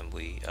time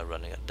we are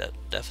running a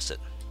deficit.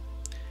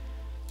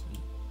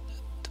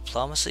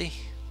 Diplomacy,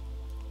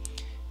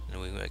 and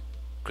we make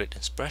great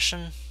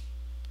expression.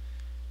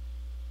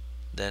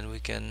 Then we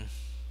can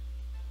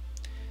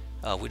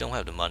we don't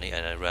have the money,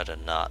 and I'd rather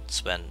not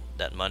spend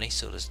that money,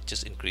 so let's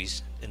just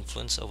increase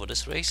influence over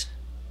this race.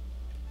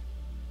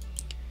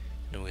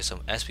 Then we have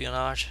some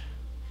espionage.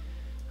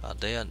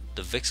 The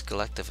VIX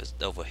collective is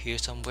over here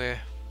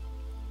somewhere.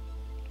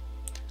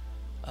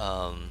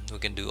 We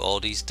can do all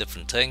these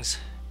different things,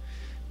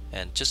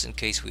 and just in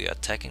case we are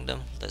attacking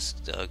them, let's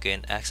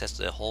gain access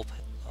to the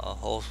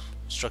whole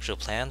structural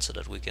plan so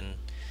that we can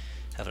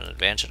have an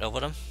advantage over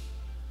them.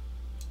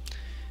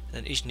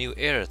 And then each new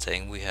era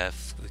thing we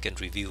can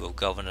review of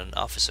governor and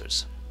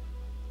officers.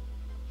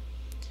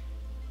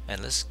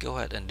 And let's go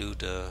ahead and do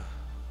the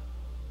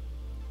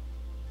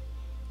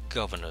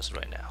governors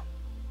right now.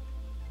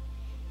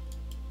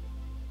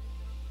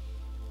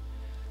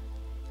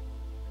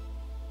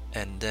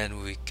 And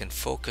then we can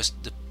focus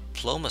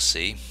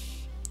diplomacy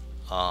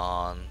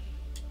on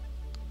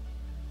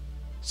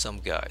some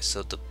guys.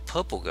 So the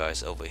purple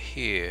guys over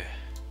here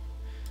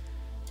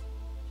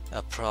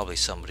are probably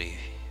somebody.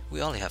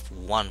 We only have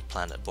one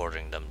planet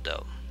bordering them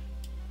though.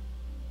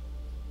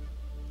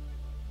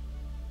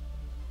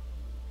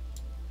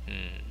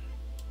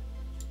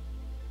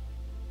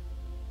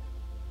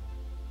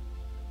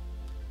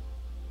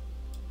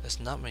 There's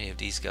not many of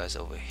these guys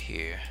over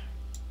here.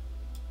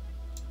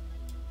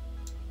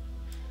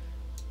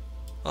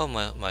 Well,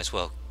 might as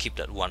well keep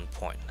that 1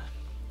 point.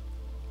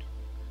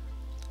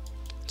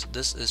 So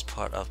this is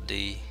part of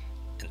the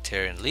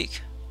Interior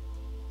League.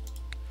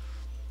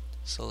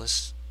 So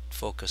let's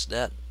focus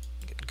that,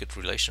 get a good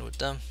relation with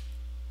them.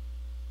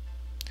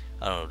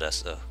 I don't know if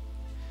that's a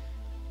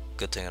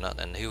good thing or not.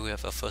 And here we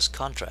have our first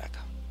contract.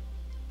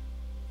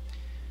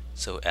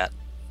 So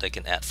they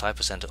can add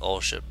 5% to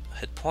all ship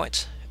hit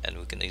points, and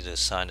we can either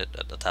assign it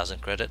at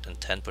 1,000 credit and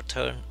 10 per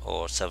turn,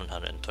 or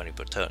 720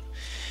 per turn.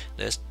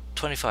 There's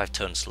 25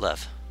 turns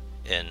left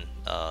in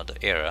the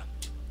era.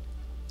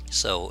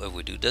 So if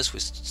we do this,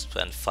 we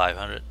spend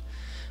 500,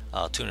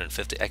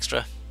 250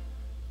 extra.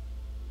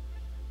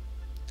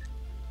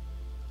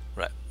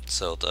 Right.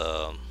 So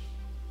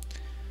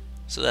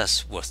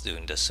that's worth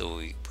doing this. So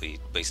we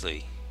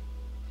basically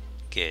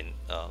gain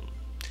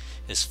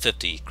is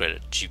 50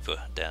 credit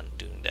cheaper than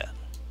doing that.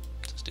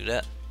 Let's do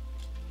that.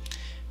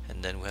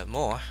 And then we have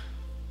more.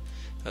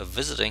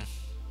 Visiting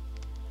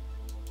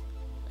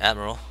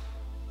admiral.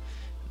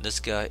 This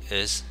guy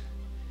is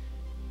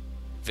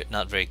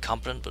not very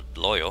competent but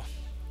loyal.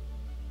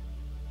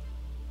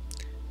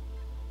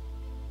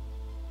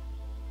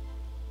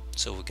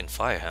 So we can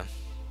fire him,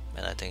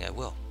 and I think I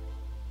will.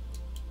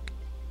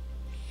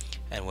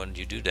 And when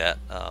you do that,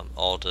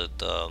 all the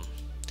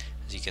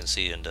as you can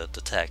see in the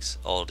text,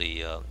 all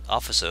the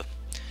officer,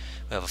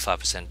 we have a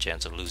 5%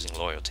 chance of losing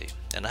loyalty.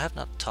 And I have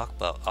not talked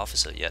about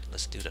officer yet.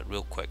 Let's do that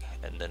real quick,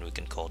 and then we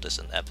can call this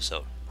an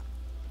episode.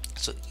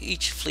 So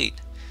each fleet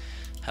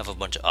have a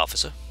bunch of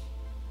officer,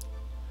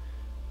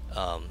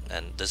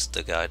 and this is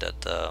the guy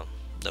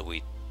that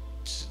we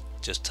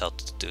just tell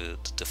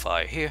to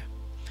fire here,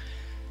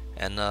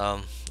 and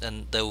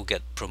they will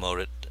get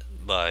promoted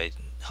by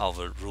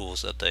however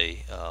rules that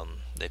they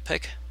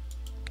pick.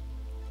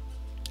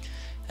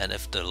 And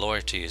if the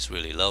loyalty is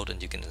really low,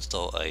 then you can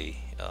install a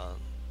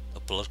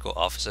political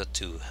officer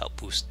to help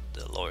boost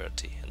the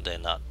loyalty, and they're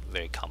not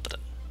very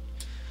competent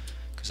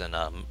because they're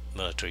not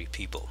military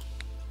people.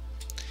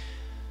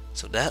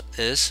 So that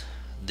is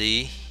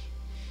the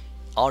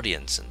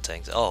audience and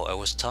things. Oh, I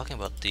was talking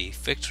about the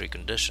victory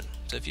condition.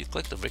 So if you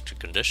click the victory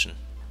condition,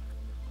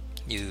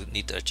 you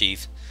need to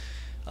achieve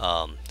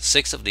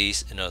 6 of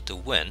these in order to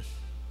win.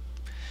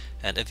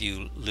 And if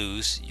you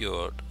lose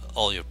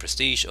all your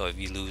prestige, or if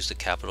you lose the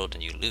capital,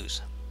 then you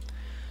lose.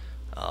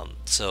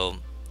 So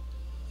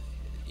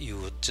you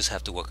would just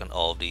have to work on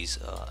all of these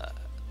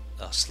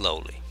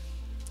slowly.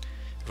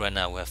 Right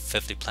now we have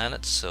 50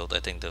 planets, so I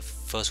think the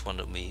first one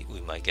that we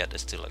might get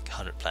is still like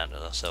 100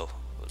 planets or so.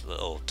 It will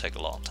all take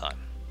a long time.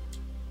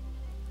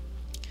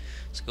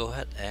 So go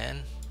ahead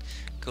and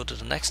go to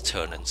the next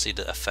turn and see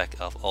the effect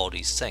of all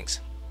these things.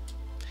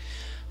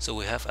 So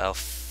we have our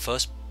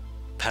first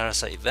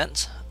parasite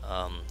event.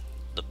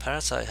 The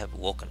parasite have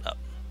woken up.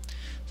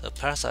 So the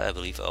parasite, I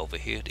believe, are over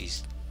here.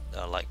 These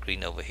are light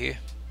green over here,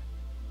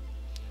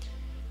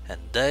 and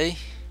they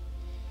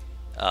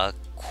are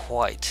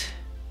quite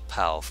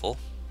powerful.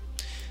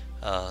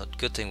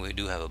 Good thing we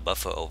do have a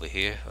buffer over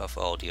here of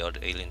all the other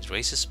aliens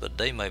races, but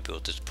they might be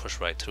able to push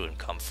right through and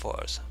come for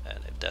us, and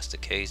if that's the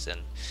case, then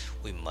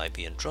we might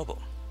be in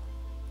trouble.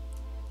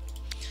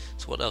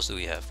 So what else do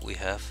we have? We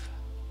have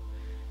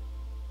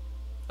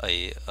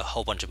a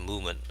whole bunch of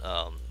movement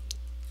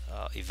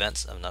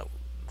events, I'm not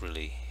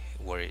really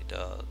worried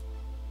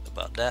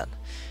about that.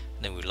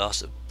 And then we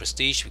lost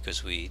prestige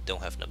because we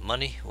don't have enough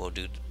money. We'll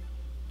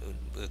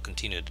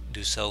continue to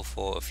do so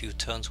for a few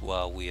turns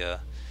while we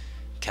are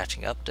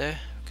catching up there,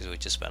 because we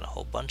just spent a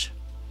whole bunch.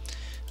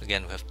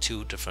 Again, we have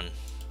two different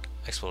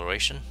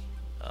exploration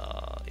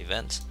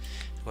events.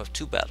 We have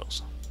two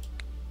battles.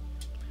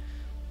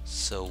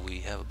 So we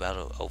have a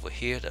battle over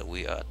here that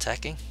we are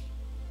attacking.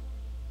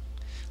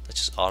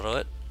 Let's just auto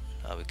it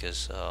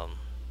because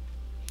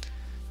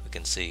we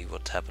can see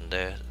what happened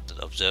there.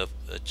 The observe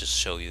just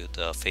show you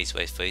the phase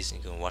by phase,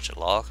 and you can watch a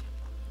log.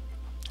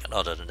 And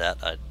other than that,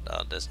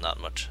 there's not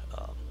much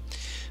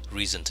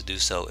reason to do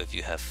so if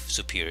you have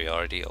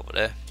superiority over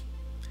there.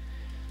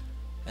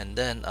 And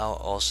then I'll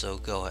also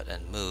go ahead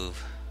and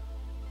move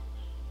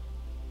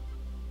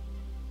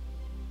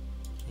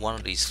one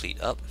of these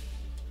fleet up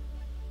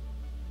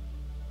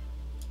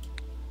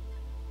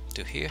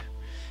to here,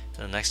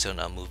 and the next turn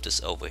I'll move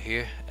this over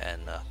here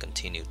and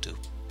continue to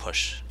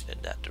push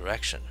in that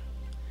direction.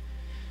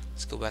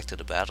 Let's go back to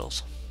the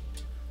battles.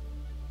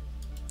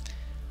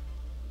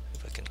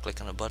 If I can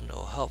click on a button, it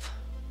will help.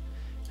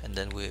 And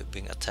then we're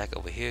being attacked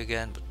over here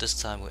again, but this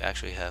time we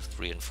actually have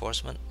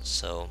reinforcement,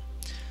 so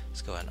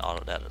let's go ahead and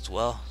auto that as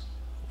well.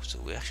 So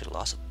we actually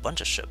lost a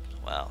bunch of ships.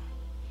 Wow,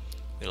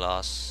 we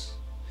lost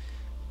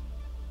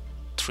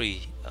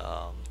 3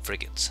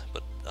 frigates,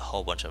 but a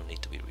whole bunch of them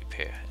need to be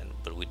repaired,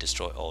 but we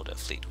destroy all their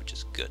fleet, which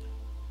is good.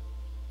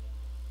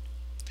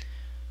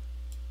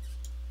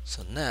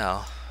 So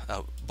now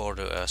our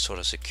border are sort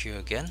of secure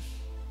again.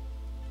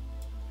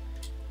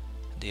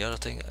 The other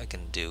thing I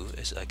can do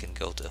is I can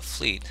go to a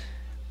fleet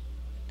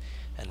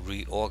and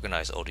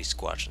reorganize all these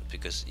squadrons,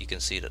 because you can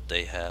see that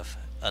they have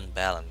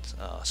unbalanced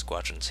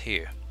squadrons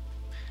here.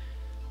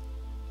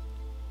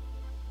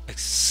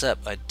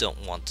 Except I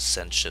don't want to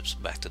send ships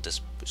back to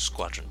this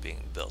squadron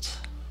being built.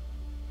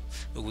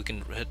 But we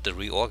can hit the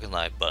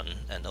reorganize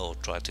button and it'll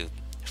try to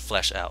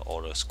flesh out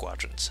all the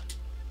squadrons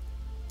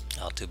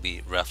to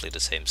be roughly the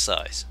same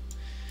size.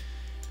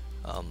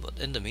 But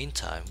in the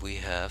meantime, we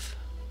have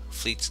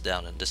fleets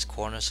down in this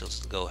corner, so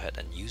let's go ahead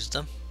and use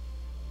them.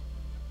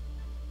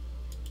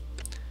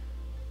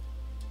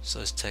 So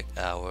let's take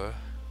our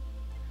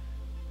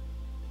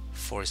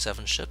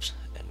 47 ships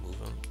and move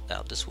them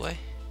out this way,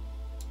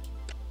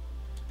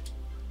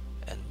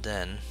 and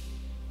then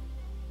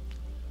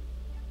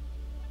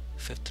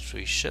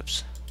 53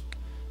 ships,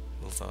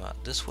 move them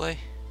out this way,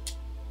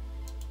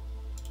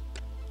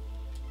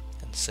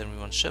 and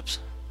 71 ships,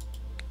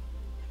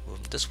 move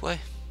them this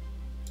way,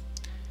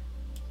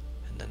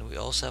 and then we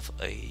also have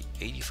a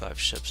 85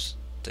 ships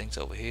things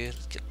over here.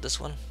 Let's get this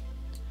one.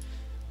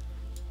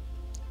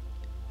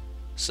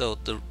 So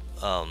the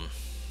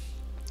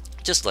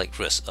just like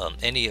Chris,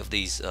 any of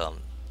these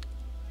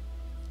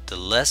the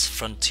less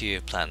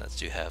frontier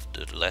planets you have,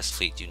 the less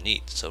fleet you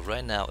need. So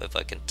right now, if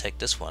I can take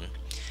this one,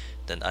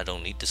 then I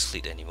don't need this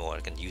fleet anymore. I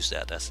can use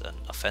that as an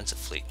offensive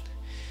fleet.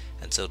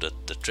 And so the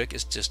trick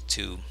is just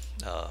to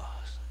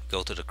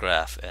go to the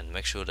graph and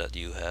make sure that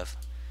you have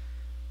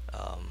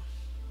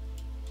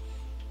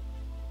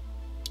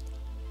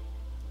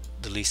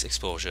the least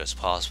exposure as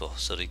possible,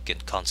 so that you can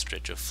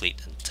concentrate your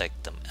fleet and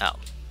take them out.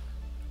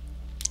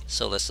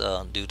 So let's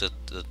do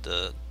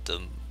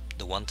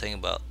the one thing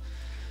about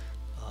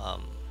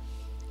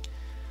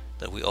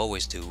that we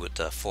always do with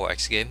the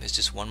 4X game is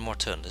just one more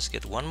turn. Let's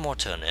get one more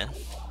turn in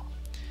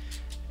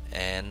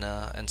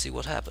and see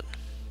what happened.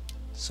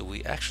 So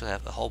we actually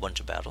have a whole bunch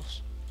of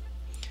battles.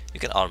 You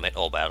can automate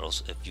all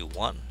battles if you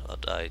want,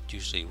 but I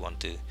usually want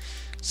to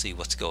see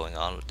what's going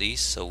on with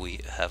these. So we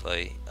have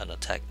an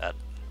attack at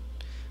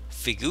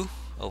Figu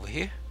over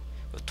here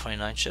with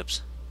 29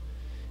 ships,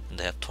 and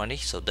they have 20,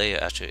 so they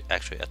are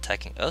actually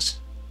attacking us.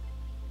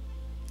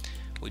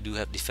 We do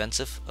have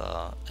defensive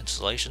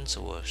installation,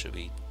 so we should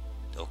be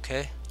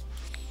okay.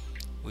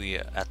 We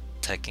are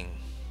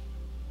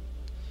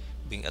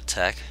being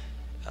attacked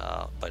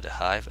by the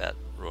hive at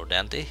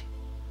Rodante, I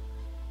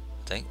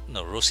think,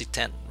 no,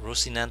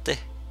 Rocinante,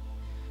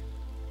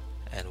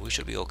 and we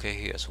should be okay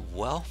here as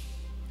well.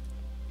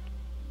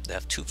 They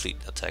have 2 fleet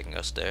attacking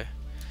us there.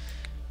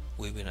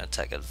 We've been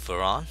attacked at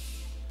Veron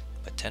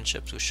by 10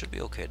 ships. We should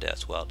be okay there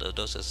as well.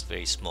 Those are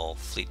very small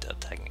fleet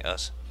attacking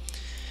us,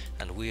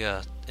 and we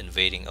are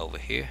invading over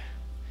here.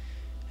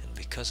 And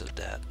because of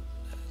that,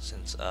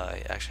 since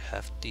I actually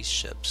have these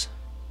ships,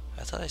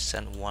 I thought I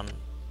sent one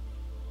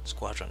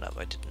squadron up.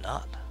 I did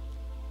not.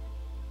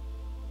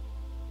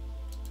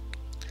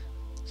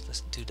 So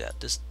let's do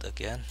that this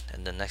again,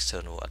 and the next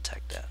turn we'll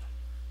attack that.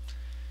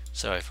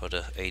 Sorry for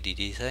the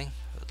ADD thing,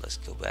 but let's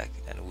go back,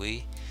 and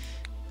we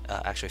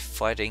are actually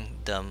fighting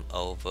them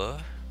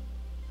over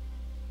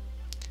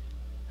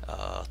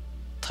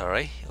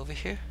Tare over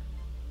here.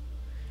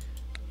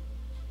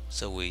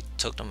 So we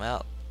took them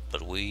out,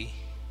 but we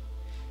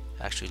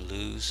actually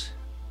lose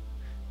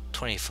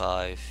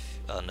 25,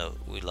 no,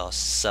 we lost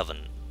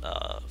 7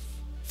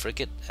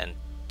 frigate and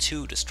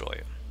 2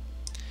 destroyer.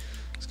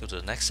 Let's go to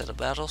the next set of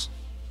battles.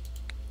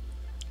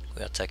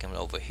 We are attacking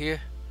over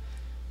here,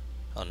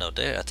 Oh no,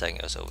 they're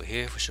attacking us over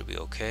here. We should be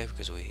okay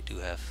because we do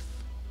have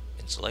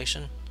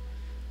insulation.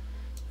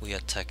 We are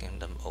attacking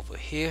them over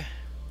here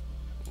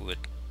with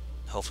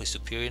hopefully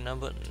superior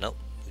number. Nope,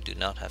 we do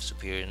not have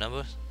superior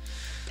numbers.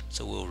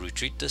 So we'll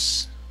retreat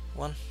this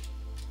one.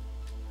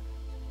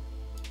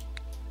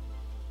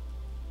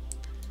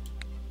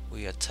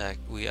 We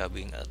are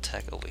being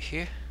attacked over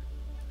here.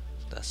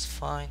 That's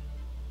fine.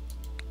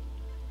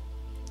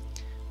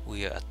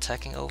 We are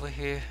attacking over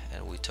here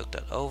and we took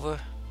that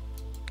over.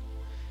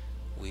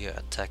 We are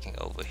attacking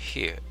over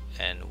here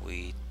and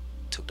we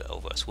took that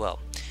over as well.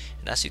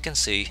 And as you can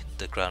see,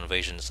 the ground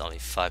invasion is only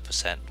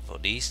 5% for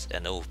these,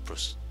 and it will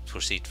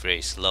proceed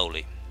very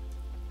slowly.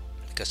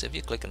 Because if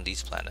you click on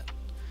these planets,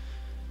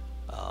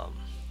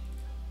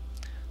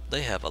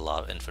 they have a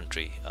lot of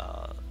infantry.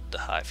 The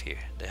hive here,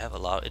 they have a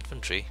lot of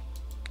infantry,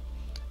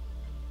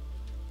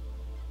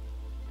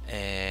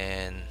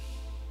 and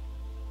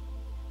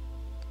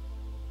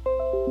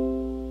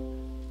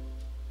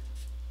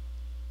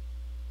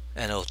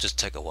it'll just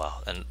take a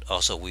while. And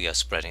also we are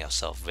spreading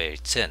ourselves very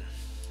thin.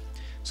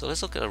 So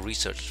let's look at our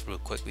research real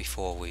quick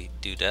before we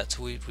do that.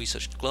 So we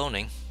researched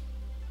cloning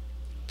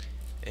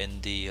in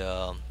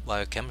the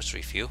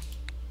biochemistry field,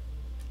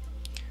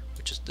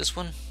 which is this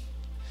one.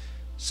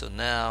 So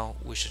now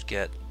we should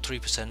get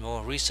 3%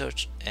 more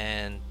research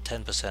and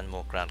 10%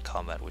 more ground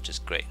combat, which is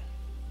great.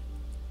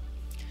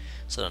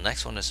 So the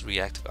next one is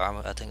reactive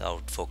armor. I think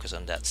I'll focus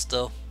on that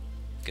still,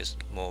 because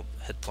more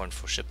hit point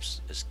for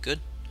ships is good.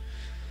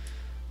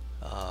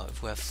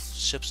 If we have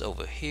ships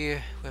over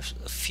here, we have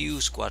a few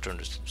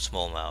squadrons,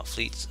 small amount of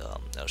fleets.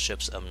 Our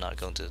ships, I'm not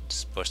going to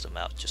disperse them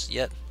out just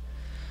yet.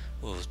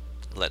 We'll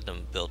let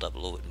them build up a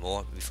little bit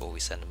more before we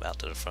send them out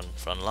to the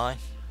front line.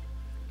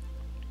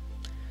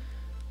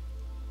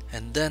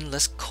 And then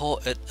let's call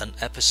it an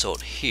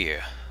episode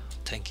here.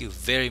 Thank you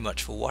very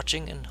much for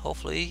watching, and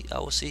hopefully I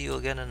will see you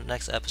again in the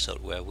next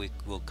episode, where we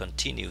will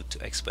continue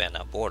to expand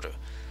our border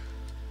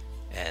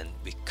and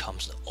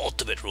becomes the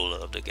ultimate ruler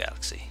of the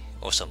galaxy,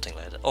 or something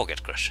like that, or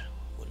get crushed.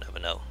 We'll never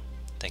know.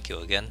 Thank you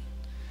again.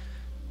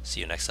 See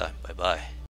you next time. Bye bye.